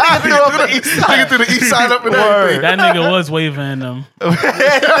 Nigga through the east side up in everything. That nigga was waving them.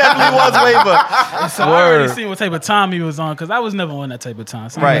 Definitely was waiver. So I already seen what type of time he was on, because I was never on that type of time.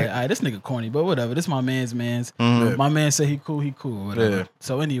 So I'm Right. like, all right, this nigga corny, but whatever. This my man's. My man said he cool, whatever. Yeah.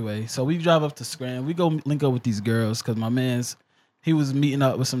 So anyway, so we drive up to Scranton. We go link up with these girls, because my man's, he was meeting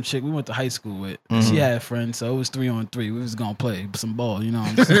up with some chick we went to high school with. She had friends, so it was 3-on-3. We was gonna play some ball, you know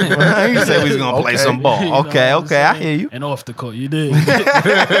what I'm saying? You said we was gonna play some ball. You know Okay, what I'm okay, I saying? hear you. And off the court, you did. But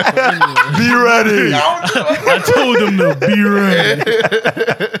anyway, Be ready. I told them to be ready.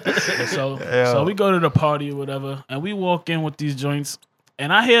 So we go to the party or whatever, and we walk in with these joints,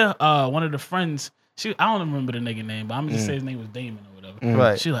 and I hear one of the friends. I don't remember the nigga name, but I'm gonna just say his name was Damon or whatever.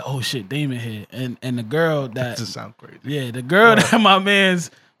 Right. She like, oh shit, Damon here, and the girl that Just sound crazy. yeah, the girl that my man's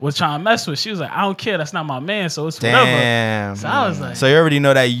was trying to mess with, she was like, I don't care, that's not my man, so it's whatever. Damn. So I was like, So you already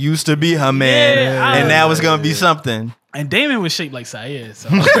know that used to be her man, Yeah, and now it's gonna be something. and Damon was shaped like Syed, so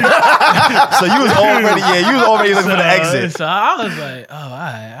So you was already looking for the exit. So I was like, oh, all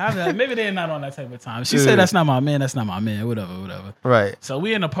right. I was like, maybe they're not on that type of time. She said, that's not my man, whatever. Right. So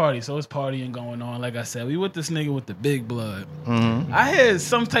we in a party, so it's partying going on. Like I said, we with this nigga with the big blood. I heard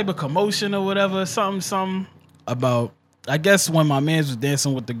some type of commotion or whatever, something about, I guess when my mans was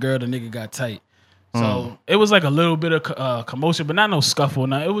dancing with the girl, the nigga got tight. So it was like a little bit of commotion, but not no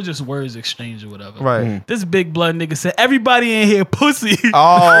scuffle. It was just words exchange or whatever. Right. This big blood nigga said, everybody in here pussy. Oh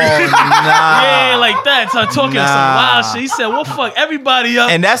nah. Yeah, like that. So talking some wild shit. He said, well, fuck everybody up.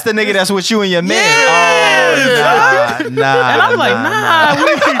 And that's the nigga that's with you and your man. Yeah. Oh nah. And I'm like,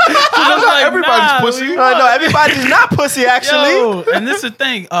 I was like, everybody's pussy. No, everybody's not pussy actually. Yo, and this is the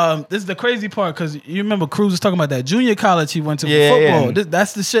thing. This is the crazy part, because you remember Cruz was talking about that junior college he went to for football. Yeah.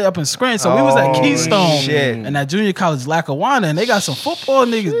 That's the shit up in Scranton. So we was at Keystone shit. and that junior college Lackawanna, and they got some football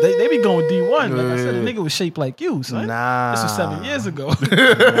niggas. They be going D1. Like I said, the nigga was shaped like you, son. Nah. This was 7 years ago.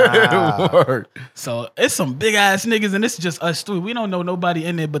 Word. So it's some big ass niggas, and this is just us three. We don't know nobody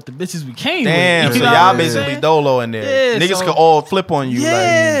in there but the bitches we came Damn, with. so You know y'all what I'm basically saying? dolo in there. Yeah, Niggas so- could all flip on you.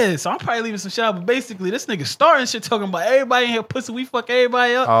 Yeah, so I'm probably leaving some shit out, but basically this nigga starting shit talking about everybody in here pussy, we fuck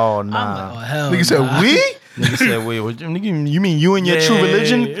everybody up. Oh, I'm nah. like, oh hell. Nigga said, nah. we? Nigga said, wait, what, nigga, you mean you and your true Yeah.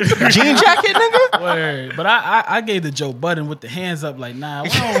 religion jean jacket, nigga? Word. But I gave the Joe Budden with the hands up like, nah, we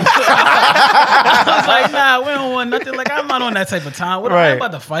don't I was like, nah, we don't want nothing. Like, I'm not on that type of time. What am I Right.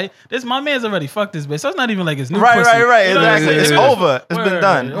 about to fight? This my man's already fucked this bitch. So it's not even like it's new Right, pussy. right. You know what I'm Exactly. saying? It's If it was- over. It's been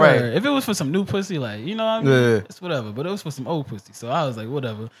done. Right. If it was for some new pussy, like, you know what I mean? Yeah. It's whatever. But it was for some old pussy. So I was like,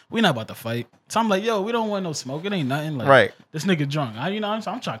 whatever. We not about to fight. So I'm like, yo, we don't want no smoke. It ain't nothing. Like, Right. This nigga drunk. You know what I'm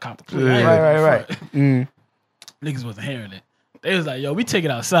saying? I'm trying to cop the plea. Yeah. Right. Niggas wasn't hearing it. They was like, yo, we take it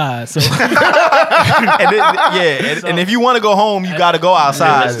outside. So And if you want to go home, you got to go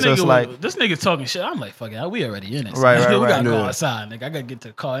outside. this, So it's nigga, like, this nigga talking shit. I'm like, fuck it, we already in it. So Right, we right. gotta go Yeah. outside, nigga. I gotta get to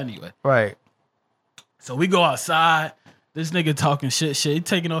the car anyway. right. So we go outside. This nigga talking shit. He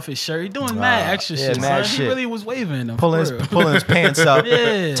taking off his shirt. He doing mad extra yeah, shit. mad son. shit. He really was waving them. Pulling his pants up,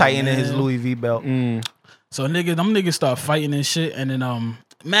 Yeah, tightening his man. Louis V belt. So them niggas start fighting and shit, and then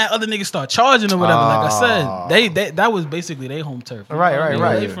mad other niggas start charging or whatever. Like I said, they that was basically their home turf. You Right, know what I right, mean?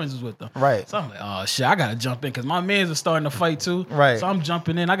 right. Their friends was with them. Right. So I'm like, oh shit, I gotta jump in because my mans are starting to fight too. Right. So I'm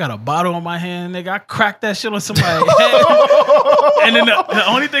jumping in. I got a bottle on my hand, nigga. I cracked that shit on somebody's head. And then the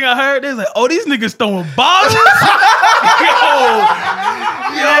only thing I heard is like, oh, these niggas throwing bottles.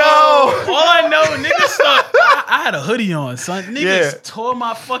 Yo. All I know, niggas start. I had a hoodie on, son. Niggas Yeah. tore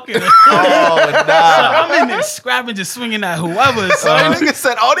my fucking hoodie. Oh, So nah. I'm in there scrapping, just swinging at whoever. Son. Nigga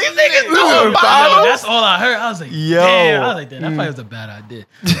said, oh, these niggas Yo, doing bottles. that's all I heard. I was like, Yo. damn. I was like, damn, that probably was a bad idea.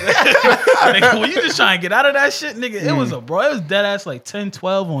 Like, when you just trying to get out of that shit, nigga, it was a dead ass like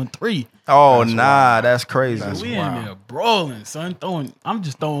 10-12 on 3. Oh that's crazy. We in there brawling, son. I'm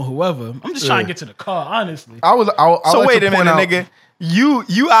just throwing whoever. I'm just trying to get to the car, honestly. So wait a minute, nigga.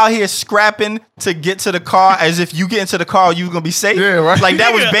 You out here scrapping to get to the car as if you get into the car, you gonna be safe? Yeah, right. Like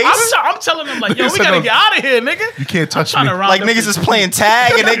that was base? I'm telling them like, yo, we gotta get out of here, nigga. You can't touch me. Like niggas is playing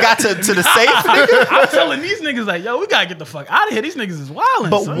tag and they got to the safe, nigga. I'm telling these niggas like, yo, we gotta get the fuck out of here. These niggas is wilding.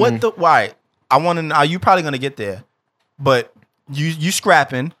 But son. what the why? I want to know. You probably gonna get there, but you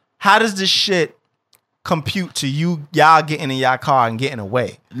scrapping. How does this shit compute to y'all getting in y'all car and getting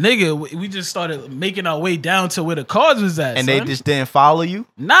away? Nigga, we just started making our way down to where the cars was at. And son. they just didn't follow you?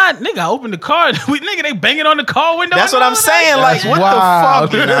 Nah, nigga, I opened the car. Nigga, they banging on the car window. That's what I'm saying. Like, what wild.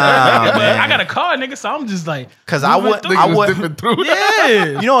 the fuck? Nah, But man. I got a car, nigga, so I'm just like, Because I would. dipping through.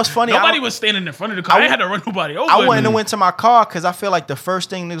 yeah. You know what's funny? Nobody was standing in front of the car. I ain't had to run nobody over. I wouldn't have went to my car because I feel like the first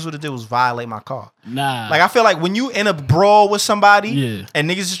thing niggas would have did was violate my car. Nah. Like, I feel like when you in a brawl with somebody Yeah. and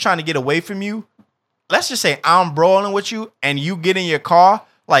niggas is trying to get away from you, let's just say I'm brawling with you and you get in your car,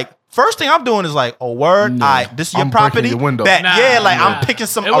 like, first thing I'm doing is like, oh, word, this is your I'm property. breaking your window. I'm picking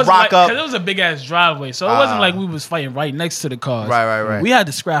a rock up. Because it was a big ass driveway, so it wasn't like we was fighting right next to the cars. Right. We had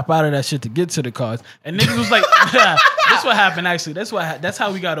to scrap out of that shit to get to the cars, and niggas was like, "That's what happened." Actually, that's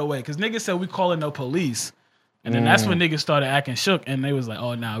how we got away. Because niggas said we calling the police, and then that's when niggas started acting shook, and they was like,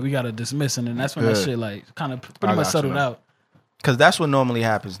 "Oh, nah, we gotta dismiss," and then that's when that shit like kind of pretty much settled out. Because that's what normally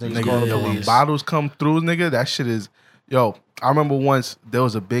happens. Niggas call the When police. bottles come through, nigga, that shit is, yo. I remember once there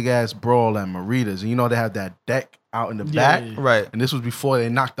was a big ass brawl at Maritas, and you know they have that deck out in the back, Right. And this was before they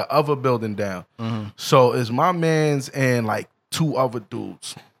knocked the other building down. So it's my man's and like two other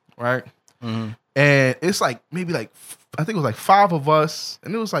dudes, right? And it's like maybe like I think it was like 5 of us,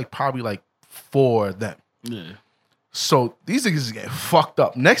 and it was like probably like 4 of them. Yeah. So these niggas is getting fucked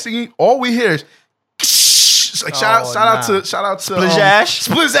up. Next thing, all we hear is. It's like shout out to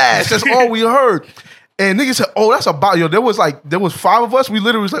Splizash. That's all we heard. And niggas said, "Oh, that's about yo." There was 5 of us. We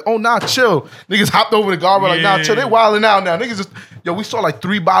literally was like, "Oh, nah, chill." Niggas hopped over the guard. We're like, "Nah, chill." They wilding out now. Niggas just we saw like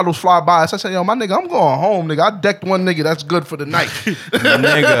 3 bottles fly by us. I said, "Yo, my nigga, I'm going home, nigga. I decked one nigga. That's good for the night."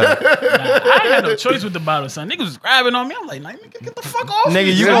 Nigga. I ain't had no choice with the bottle, son. Niggas was grabbing on me. I'm like, nigga, get the fuck off. Nigga,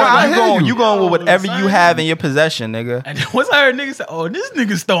 me, you son. going with whatever you have in your possession, nigga. And then once I heard niggas say, "Oh, this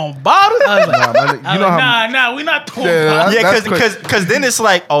nigga's throwing bottles," I was like, nah, we not throwing bottles. Yeah, because then it's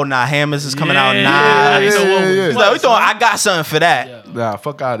like, oh, nah, hammers is coming out. Yeah. It's like, we thought I got something for that. Yeah. Nah,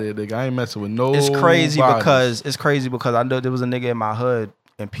 fuck out of here, nigga. I ain't messing with no. It's crazy bottles. because I know there was a nigga in my hood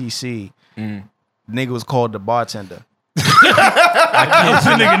in PC. Nigga was called the bartender. What's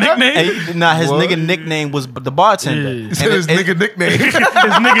your nigga nickname? His nigga nickname was the bartender. He said his nigga nickname. His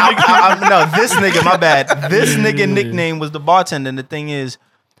nigga nickname. No, this nigga, my bad. This nigga nickname was the bartender. And the thing is,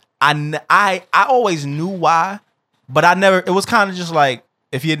 I always knew why, but I never. It was kind of just like,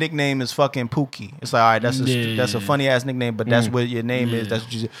 if your nickname is fucking Pookie, it's like, all right, that's a funny ass nickname, but that's what your name is. That's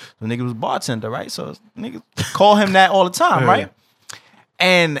what you. The nigga was bartender, right? So niggas call him that all the time, right?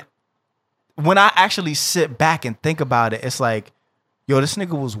 And when I actually sit back and think about it, it's like, yo, this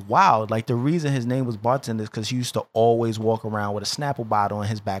nigga was wild. Like, the reason his name was bartender is because he used to always walk around with a Snapple bottle in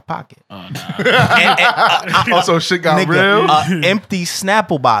his back pocket. Oh, nah. Also, shit got real. Empty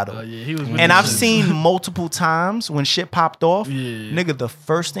Snapple bottle. He was with And the I've shit. seen multiple times when shit popped off, Yeah. nigga, the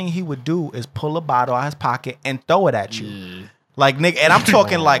first thing he would do is pull a bottle out of his pocket and throw it at you. Yeah. Like, nigga, and I'm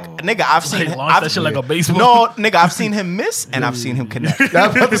talking like, nigga, I've seen Like, launch that shit like a baseball. No, nigga, I've seen him miss and I've seen him connect. I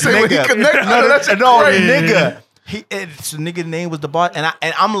was about to say, when he connected, nigga. Nigga name was the bar, and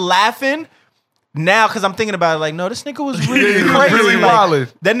I'm laughing now because I'm thinking about it. Like, no, this nigga was really he was crazy. really Like,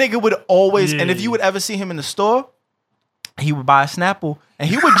 wildin'. that nigga would always, and if you would ever see him in the store, he would buy a Snapple and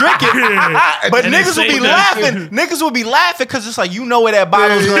he would drink it. But And niggas they would be say that laughing. Niggas would be laughing because it's like, you know where that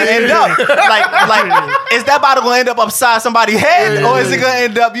bottle's gonna end up. Like, is that bottle gonna end up upside somebody's head, or is it gonna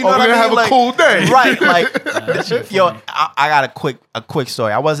end up? You know what I mean? Have like, a cool day, right? Like, yo, I got a quick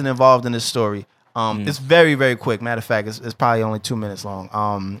story. I wasn't involved in this story. It's very, very quick. Matter of fact, it's probably only 2 minutes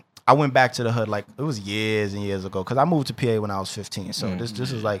long. I went back to the hood like it was years and years ago because I moved to PA when I was 15. So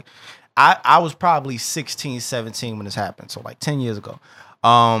this is like I was probably 16, 17 when this happened. So like 10 years ago.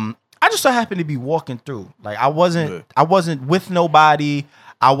 I just so happened to be walking through. Like I wasn't with nobody.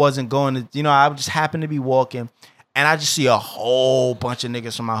 I wasn't going to, I just happened to be walking and I just see a whole bunch of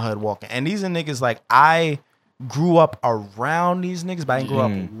niggas from my hood walking. And these are niggas like I grew up around these niggas, but I didn't grow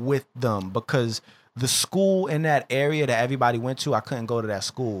up with them because the school in that area that everybody went to, I couldn't go to that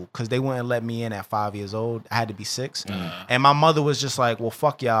school because they wouldn't let me in at 5 years old. I had to be 6. And my mother was just like, well,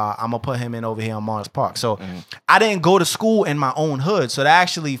 fuck y'all. I'm going to put him in over here on Mars Park. So I didn't go to school in my own hood. So that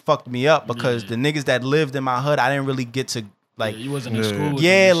actually fucked me up because the niggas that lived in my hood, I didn't really get to Like you wasn't in school. With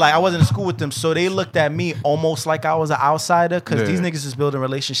yeah, them, like I wasn't in school with them, so they looked at me almost like I was an outsider because these niggas is building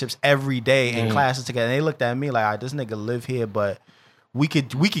relationships every day in classes together. And they looked at me like, all right, this nigga live here, but we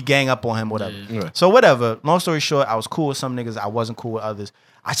could gang up on him, whatever. Yeah. So whatever. Long story short, I was cool with some niggas. I wasn't cool with others.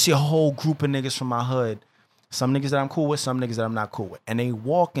 I see a whole group of niggas from my hood. Some niggas that I'm cool with, some niggas that I'm not cool with, and they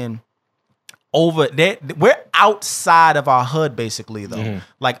walking over there. We're outside of our hood basically though.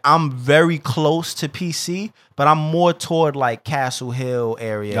 Like I'm very close to PC, but I'm more toward like Castle Hill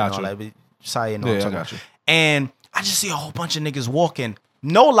area and all that. Sorry, what I'm talking about. And I just see a whole bunch of niggas walking.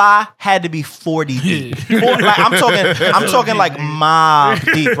 No lie, had to be 40 deep. Like I'm talking like mob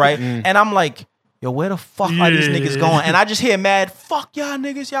deep, right? And I'm like, yo, where the fuck are these niggas going? And I just hear mad, fuck y'all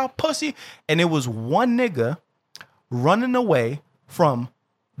niggas, y'all pussy. And it was one nigga running away from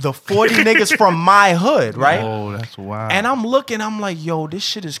the 40 niggas from my hood, right? Oh, that's wild. And I'm looking, I'm like, yo, this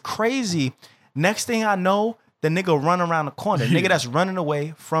shit is crazy. Next thing I know, the nigga run around the corner. Nigga that's running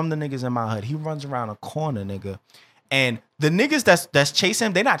away from the niggas in my hood. He runs around the corner, nigga. And the niggas that's chasing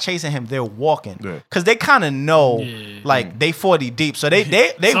him, they're not chasing him, they're walking. Cause they kind of know like they 40 deep. So they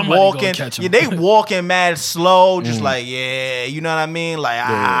walking, they walking mad slow, just like, you know what I mean?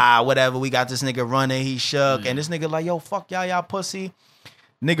 Like, whatever, we got this nigga running, he shook. And this nigga like, yo, fuck y'all pussy.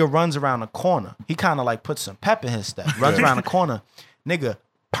 Nigga runs around the corner. He kind of like puts some pep in his step. Runs around the corner. Nigga,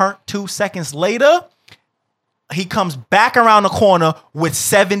 2 seconds later, he comes back around the corner with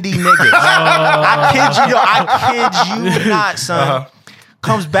 70 niggas. I kid you not, son.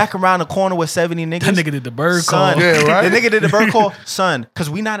 Comes back around the corner with 70 niggas. That nigga did the bird son, call. Yeah, right? The nigga did the bird call, son, because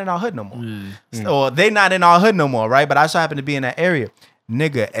we not in our hood no more. Or they not in our hood no more, right? But I just happen to be in that area.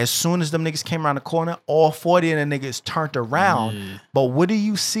 Nigga, as soon as them niggas came around the corner, all 40 of the niggas turned around. But what do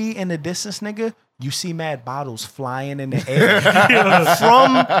you see in the distance, nigga? You see mad bottles flying in the air.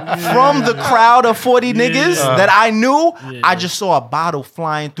 From the crowd of 40 niggas that I knew, I just saw a bottle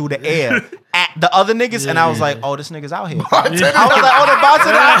flying through the air at the other niggas, and I was like, oh, this nigga's out here. I was like, oh, the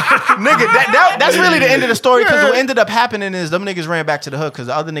bartender. Nigga, that's really the end of the story, because what ended up happening is them niggas ran back to the hood because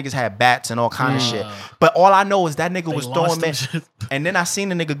the other niggas had bats and all kind of shit. But all I know is that nigga was throwing mad. And then I seen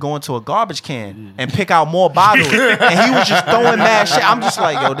the nigga go into a garbage can and pick out more bottles, and he was just throwing mad shit. I'm just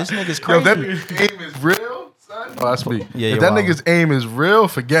like, yo, this nigga's crazy. Yo, that aim is real, son. Oh, that's me. Yeah, if that nigga's aim is real,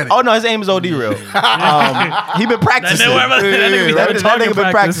 forget it. Oh no, his aim is OD real. He been practicing. That nigga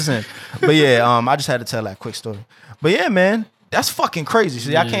been practicing. But yeah, I just had to tell that quick story. But yeah, man, that's fucking crazy.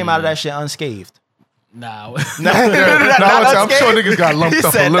 See, I came out of that shit unscathed. Nah. I'm sure niggas got lumped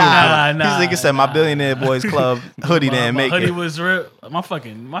up a little. Nah. These niggas said my Billionaire Boys Club hoodie didn't make hoodie it. was real. My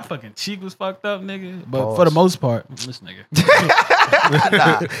fucking cheek was fucked up, nigga. But for the most part, this nigga.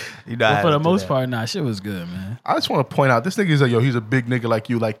 But for the most part, nah, shit was good, man. I just want to point out, this nigga is like, yo, he's a big nigga like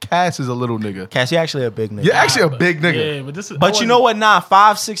you. Like, Cass is a little nigga. Cass, you actually a big nigga. You're actually a big nigga. Yeah, but this is. But you know what? Nah,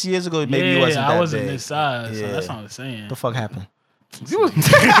 5-6 years ago, maybe you wasn't that big. I wasn't this size. So that's what I'm saying. What the fuck happened? This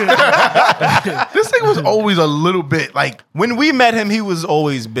nigga was always a little bit like, when we met him, he was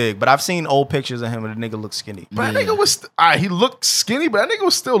always big. But I've seen old pictures of him and the nigga looked skinny. but that nigga was, he looked skinny, but that nigga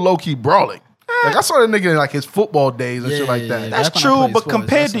was still low key brawling. Like, I saw that nigga in like his football days and shit like that. That's true, but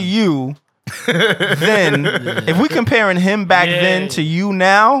compared to you, then if we comparing him back then to you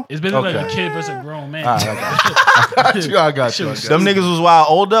now, it's been like a kid versus a grown man. I got you. Them niggas was wild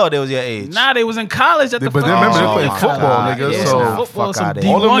older or they was your age? Nah, they was in college at the But then remember, they playing football, nigga. Yeah, so football, fuck out of some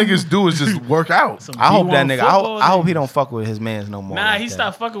here. all them niggas do is just work out. I hope that nigga. Football, I hope he don't fuck with his mans no more. Nah, like he that.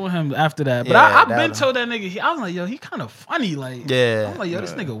 stopped fucking with him after that. But Yeah, I've been told that nigga. I was like, yo, he kind of funny. Like, Yeah. I'm like, yo,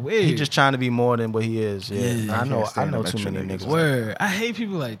 this nigga weird. He just trying to be more than what he is. Yeah, I know too many niggas. Word. I hate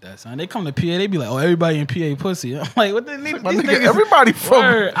people like that, son. They come to PA, they be like, oh, everybody in PA pussy. I'm like, what the nigga? My nigga, everybody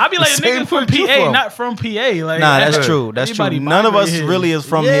from. I be like, nigga from PA, not from PA. Like, Nah, that's true. That's true. None of us really is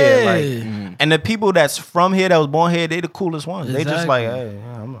from here. Like, and the people that's from here, that was born here, they the coolest ones. They just like, hey,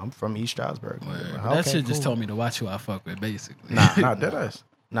 I'm from East Stroudsburg. That shit just told me to watch who I fuck with, basically. Nah, dead ass.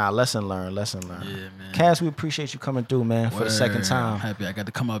 Nah, lesson learned. Yeah, man. Cass, we appreciate you coming through, man, for the second time. I'm happy I got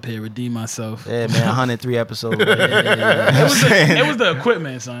to come up here, redeem myself. Yeah, man, 103 episodes. It was the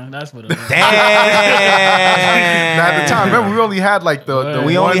equipment, son. That's what it was. Damn. Now, at the time, remember, we only had like the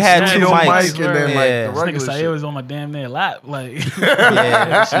We only had two mics. mic and then like Yeah. the This nigga regular say shit. it was on my damn near lap. Like,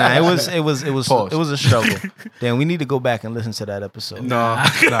 Yeah, nah, it was Pause. it was a struggle. Then we need to go back and listen to that episode. No.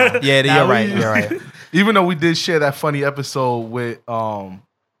 Yeah, you're right. You're right. Even though we did share that funny episode with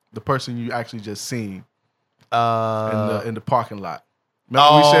the person you actually just seen in the parking lot.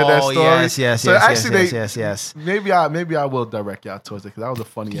 Remember we shared that story? Yes. So actually, yes. maybe I will direct y'all towards it because that was a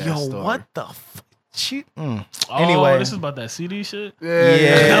funny ass story. What the? Anyway, this is about that CD shit.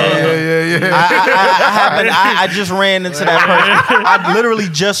 Yeah. I just ran into that person. I literally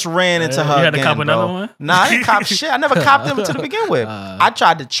just ran into her. You had to again, cop bro. another one? Nah, I didn't cop shit. I never copped them to begin with. I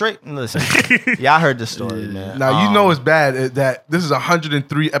tried to trick. Listen, y'all heard the story, man. Now you know it's bad that this is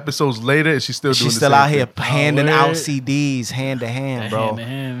 103 episodes later and she's still doing. She's still out here handing out CDs hand to hand, bro. Hand to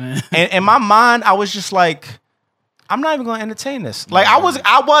hand, man. And in my mind, I was just like, I'm not even gonna entertain this. Like I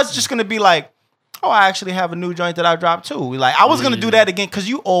was just gonna be like, oh, I actually have a new joint that I dropped too. Like I was gonna do that again because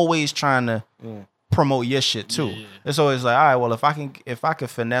you always trying to promote your shit too. Yeah. It's always like, all right, well, if I can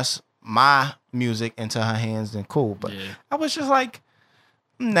finesse my music into her hands, then cool. But I was just like,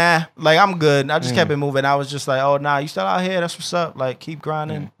 nah, like I'm good. I just kept it moving. I was just like, oh nah, you still out here? That's what's up. Like keep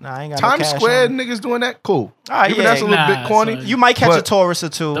grinding. Nah, I ain't got Times no cash Square on. niggas doing that. Cool. All right, Even that's a little bit corny. You might catch a tourist or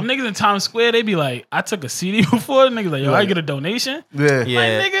two. Them niggas in Times Square, they be like, I took a CD before. The niggas like, yo, I get a donation. Yeah. Like,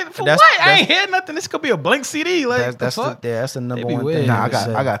 nigga, for what? I ain't hear nothing. This could be a blank CD. Like, that's the number one weird. thing. Nah, I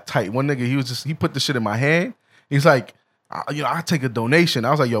got tight. One nigga, he put the shit in my hand. He's like, I take a donation.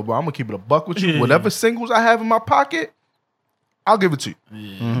 I was like, yo, bro, I'm gonna keep it a buck with you. Whatever singles I have in my pocket, I'll give it to you.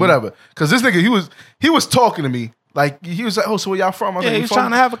 Whatever. Because this nigga, he was talking to me. Like, he was like, oh, so where y'all from? I was like, he was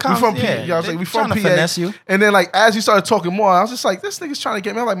trying to have a conversation. We from PA. I was like, we from PA. Finesse you. And then, like, as he started talking more, I was just like, this nigga's trying to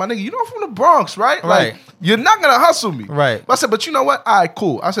get me. I'm like, my nigga, you know I'm from the Bronx, right? Like, you're not going to hustle me. Right. But I said, but you know what? All right,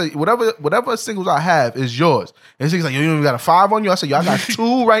 cool. I said, whatever singles I have is yours. And he's like, yo, you don't even got a 5 on you? I said, yo, I got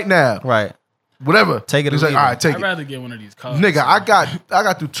 2 right now. Right. Whatever. Take it. He's like, all right, take it. I'd rather get one of these cars. Nigga, I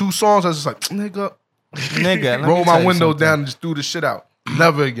got through 2 songs. I was just like, nigga, roll my window down and just threw the shit out.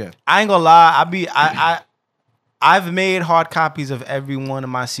 Never again. I ain't gonna lie. I've made hard copies of every one of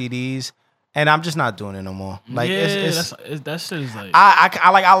my CDs, and I'm just not doing it no more. Like, that shit is like.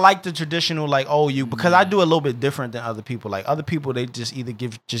 I like the traditional because I do a little bit different than other people. Like other people, they just either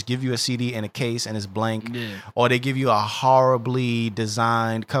give you a CD in a case and it's blank, or they give you a horribly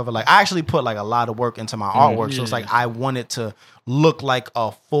designed cover. Like I actually put like a lot of work into my artwork, so it's like I want it to look like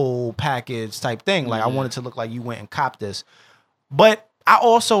a full package type thing. Like I want it to look like you went and copped this, but I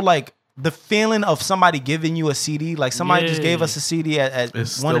also like the feeling of somebody giving you a CD. Like somebody just gave us a CD at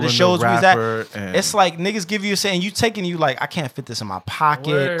one of the shows we was at. It's like niggas give you a CD and you taking you like, I can't fit this in my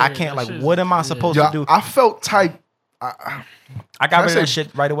pocket. I can't like, what am I supposed to do? I felt tight. I got rid of that shit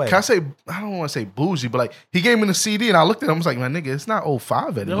right away. Can I say, I don't want to say bougie, but like he gave me the CD and I looked at him, I was like, man, nigga, it's not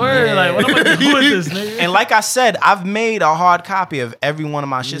 05 anymore. Like, what am I doing with this, nigga? And like I said, I've made a hard copy of every one of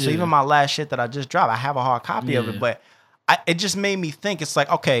my shit. So even my last shit that I just dropped, I have a hard copy of it. But it just made me think, it's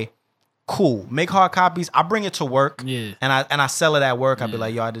like, okay, cool. Make hard copies. I bring it to work. And I sell it at work. I'll be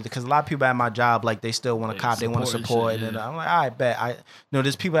like, yo, I did it. Because a lot of people at my job, like, they still want to copy. They want to support. And I'm like, all right, bet.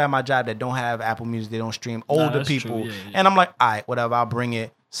 There's people at my job that don't have Apple Music. They don't stream. Older people. And I'm like, all right, whatever. I'll bring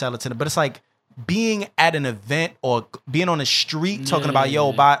it, sell it to them. But it's like being at an event or being on the street talking about,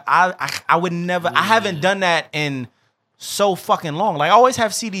 I would never, I haven't done that in so fucking long. Like, I always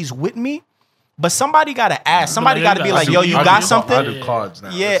have CDs with me. But somebody gotta ask. Somebody gotta be like, "Yo, you got something?" I do cards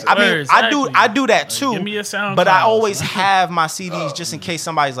now. Yeah, I mean, I do that too. Give me a SoundCloud. But I always have my CDs just in case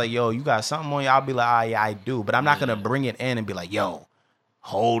somebody's like, "Yo, you got something on you?" I'll be like, yeah, I do." But I'm not gonna bring it in and be like, "Yo,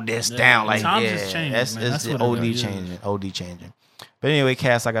 hold this down." Like, that's OD changing. OD changing. But anyway,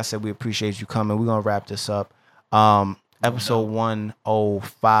 Cass, like I said, we appreciate you coming. We're gonna wrap this up. Episode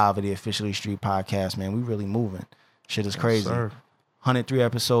 105 of the Officially Street Podcast. Man, we really moving. Shit is crazy. 103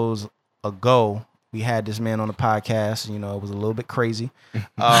 episodes ago, we had this man on the podcast. You know, it was a little bit crazy.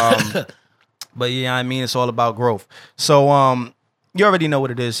 But yeah, I mean, it's all about growth. So you already know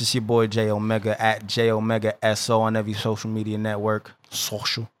what it is. It's your boy J Omega at J Omega SO on every social media network.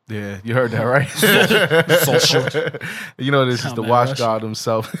 Social. Yeah, you heard that, right? Social. You know, this is the Wash God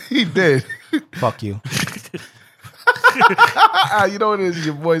himself. He did. Fuck you. You know what it is?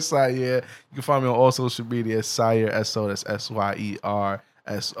 Your boy Sire. You can find me on all social media. Sire SO. That's SYER.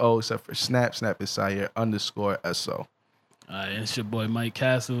 SO, except for Snap. Snap is Sire _SO. It's your boy Mike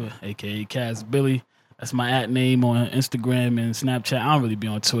Castle, aka Cass Billy. That's my @ name on Instagram and Snapchat. I don't really be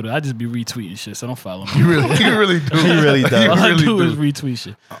on Twitter. I just be retweeting shit, so don't follow me. You really do. He really does. All I do is retweet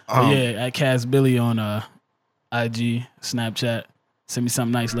shit. Yeah, at Cass Billy on IG, Snapchat. Send me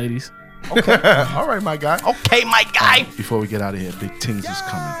something nice, ladies. Okay. All right, my guy. Okay, my guy. Before we get out of here, Big Tings is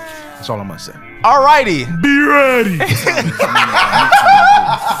coming. That's all I'm gonna say. Alrighty. Be ready.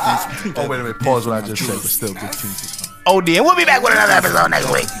 Oh, wait a minute. Pause what I just said, but still, Big Tings is coming. OD, and we'll be back with another episode next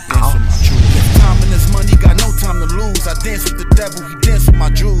week. Time and this money, got no time to lose. I dance with the devil, he dance with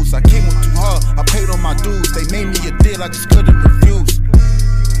my jewels. I came with too hard, I paid all my dues. They made me a deal, I just couldn't refuse.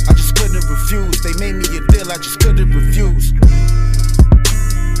 They made me a deal, I just couldn't refuse.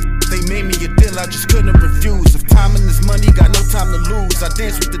 They made me a deal, I just couldn't refuse. If time and this money got no time to lose, I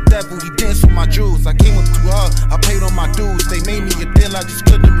dance with the devil, he danced with my jewels. I came up too hard, I paid all my dues. They made me a deal, I just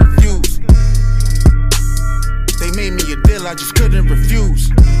couldn't refuse. They made me a deal, I just couldn't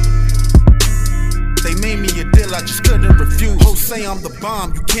refuse. They made me a deal, I just couldn't refuse. Hoes say I'm the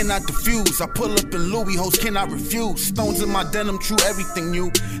bomb, you cannot defuse. I pull up in Louis, hoes cannot refuse. Stones in my denim, true, everything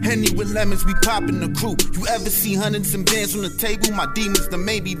new. Henny with lemons, we poppin' the crew. You ever see hundreds and bands on the table? My demons, the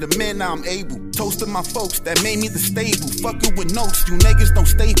maybe, the man, now I'm able. Toasted my folks, that made me the stable. Fuckin' with notes, you niggas don't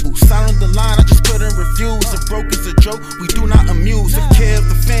staple. Sign on the line, I just couldn't refuse. If broke is a joke, we do not amuse. If care of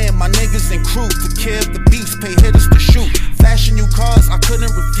the fam, my niggas and crew. Took care of the beats, pay hitters to shoot. Flashing new cars, I couldn't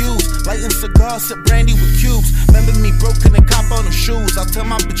refuse. Lighting cigars, sip brandy with cubes. Remember me broke, couldn't cop on the shoes. I tell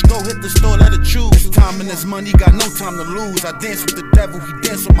my bitch, go hit the store, let her choose. This time and this money, got no time to lose. I dance with the devil, he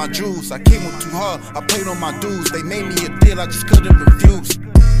dance with my jewels. I came up too hard, I paid all my dues. They made me a deal, I just couldn't refuse.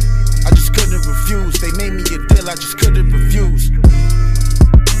 I just couldn't refuse. They made me a deal, I just couldn't refuse.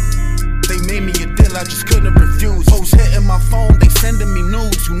 They made me a deal, I just couldn't refuse. Hoes hitting my phone, they sending me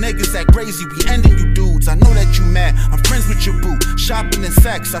nudes. You niggas act crazy, we ending you dudes. I know that you mad, I'm friends with your boo. Shopping in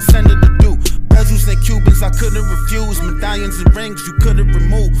Saks, I send her to do. Bezels and Cubans, I couldn't refuse. Medallions and rings, you couldn't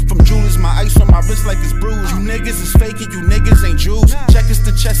remove. From jewelers, my ice on my wrist like it's bruised. You niggas is faking, you niggas ain't Jews. Checkers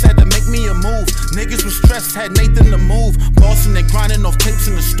to chest, had to make me a move. Niggas was stressed, had Nathan to move. Bossing and grinding off tapes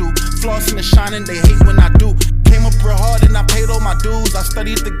in the stew. Flossing and shining, they hate when I do. Came up real hard and I paid all my dues. I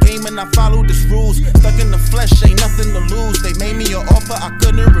studied the game and I followed its rules. Stuck in the flesh, ain't nothing to lose. They made me an offer I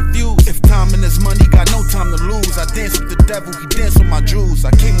couldn't refuse. If time and this money got no time to lose, I dance with the devil, he danced with my jewels.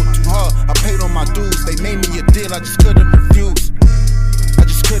 I came up too hard, I paid all my dues. They made me a deal, I just couldn't refuse. I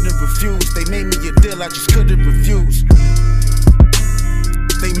just couldn't refuse. They made me a deal, I just couldn't refuse.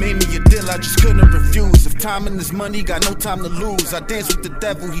 They made me a deal, I just couldn't refuse. If time and this money got no time to lose, I dance with the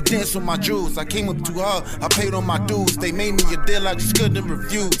devil, he danced with my jewels. I came up too hard, I paid all my dues. They made me a deal, I just couldn't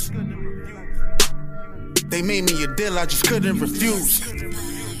refuse. They made me a deal, I just couldn't refuse.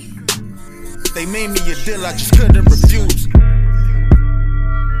 They made me a deal, I just couldn't refuse.